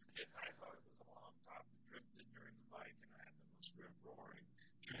two-piece kit. I thought it was a long top that drifted during the bike, and I had the most rip-roaring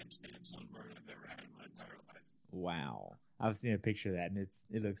tramp-stamp sunburn I've ever had in my entire life. Wow. I've seen a picture of that, and it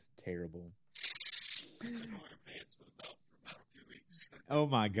looks terrible. I couldn't wear pants with a belt for about 2 weeks. Oh,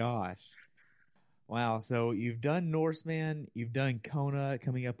 my gosh. Wow. So you've done Norseman, you've done Kona,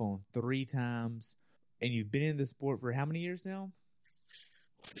 coming up on 3 times, and you've been in the sport for how many years now?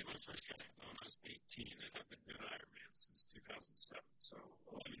 Well, I did my first triathlon when I was 18, and I've been doing Ironman since 2007. So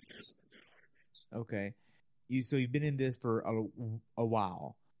 11 years I've been doing Ironmans. Okay. So you've been in this for a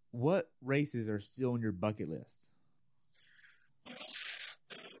while. What races are still on your bucket list? Well,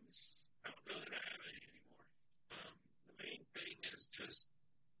 I don't know that I have any anymore. The main thing is just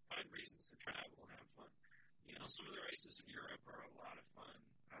find reasons to travel and have fun. Some of the races in Europe are a lot of fun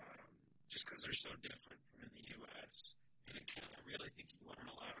just because they're so different from in the U.S. And in Canada, I really think you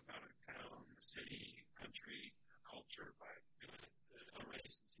learn a lot about a town, a city, country, culture by doing a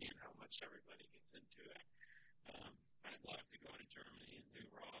race and seeing how much everybody gets into it. I'd love to go to Germany and do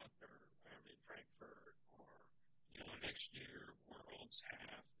Roth or Ironman Frankfurt or, next year Worlds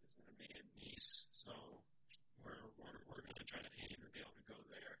Half is going to be in Nice. So we're going to try to aim to be able to go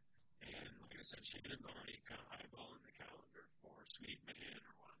there. And like I said, Shannon's already kind of eyeballing the calendar for Sweetman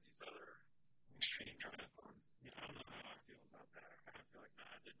or one of these other extreme triathlons. I don't know how I feel about that. I kind of feel like, I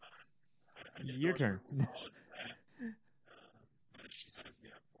did mine. Your turn. But if she signs me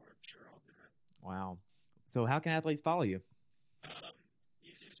up for it, sure, I'll do it. Wow. So how can athletes follow you?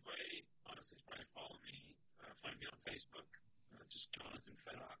 Easiest way, honestly, is probably follow me. Find me on Facebook, just Jonathan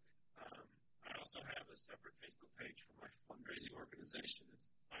Fedock. I also have a separate Facebook page for my fundraising organization. It's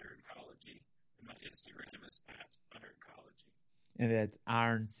Ironcology, and my Instagram is @Ironcology. And that's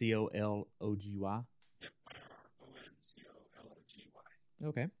Iron, C-O-L-O-G-Y? Yep, IRONCOLOGY.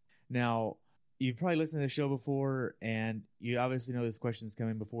 Okay. Now, you've probably listened to the show before, and you obviously know this question is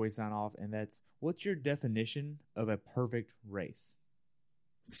coming before we sign off, and that's, what's your definition of a perfect race?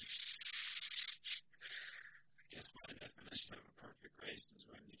 I guess my definition of a perfect race is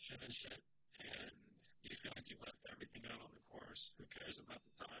when you finish it and you feel like you left everything out on the course. Who cares about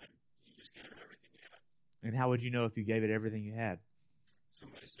the time? You just gave it everything you had. And how would you know if you gave it everything you had?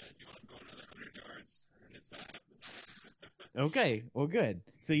 Somebody said, you want to go another 100 yards, and it's not happening. Okay, well, good.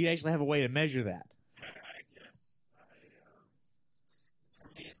 So you actually have a way to measure that. I guess. For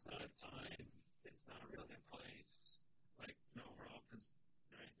me, it's not a time. It's not a real good place. Like, no overall or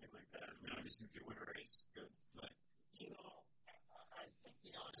anything like that. I mean, obviously, if you win a race, good. But, I think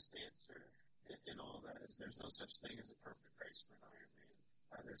the honest answer in all that is there's no such thing as a perfect race for an Ironman.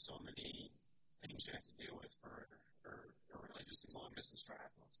 There's so many things you have to deal with for really just these long-distance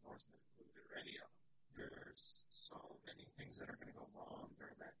triathlons, Norseman included, or any of them. There's so many things that are going to go wrong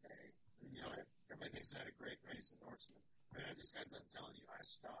during that day. Everybody thinks I had a great race in Norseman. I just got done telling you I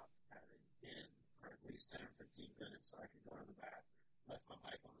stopped having been for at least 10 or 15 minutes so I could go to the bathroom. Left my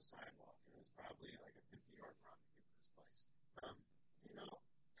bike on the sidewalk. It was probably like a 50-yard run to get to this place.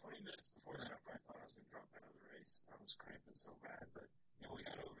 20 minutes before that, I probably thought I was going to drop out of the race. I was cramping so bad, but we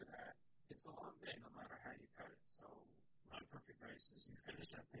got over that. It's a long day no matter how you cut it. So not a perfect race is you finish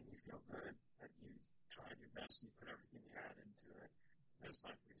that thing, you feel good, that you tried your best and you put everything you had into it. That's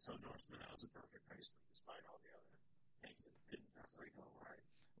fine for me. So Norseman, that was a perfect race despite all the other things that didn't necessarily go right.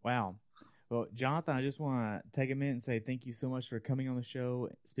 Wow. Well, Jonathan, I just want to take a minute and say thank you so much for coming on the show,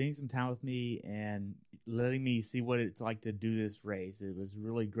 spending some time with me, and letting me see what it's like to do this race. It was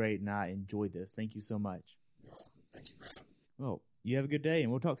really great, and I enjoyed this. Thank you so much. You're welcome. Thank you for having me. Well, you have a good day,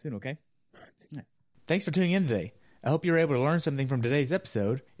 and we'll talk soon, okay? All right. Thank you. Thanks for tuning in today. I hope you were able to learn something from today's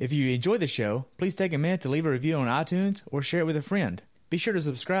episode. If you enjoyed the show, please take a minute to leave a review on iTunes or share it with a friend. Be sure to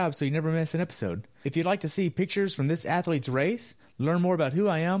subscribe so you never miss an episode. If you'd like to see pictures from this athlete's race, learn more about who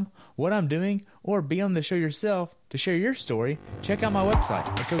I am, what I'm doing, or be on the show yourself to share your story, check out my website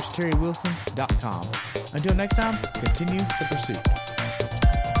at CoachTerryWilson.com. Until next time, continue the pursuit.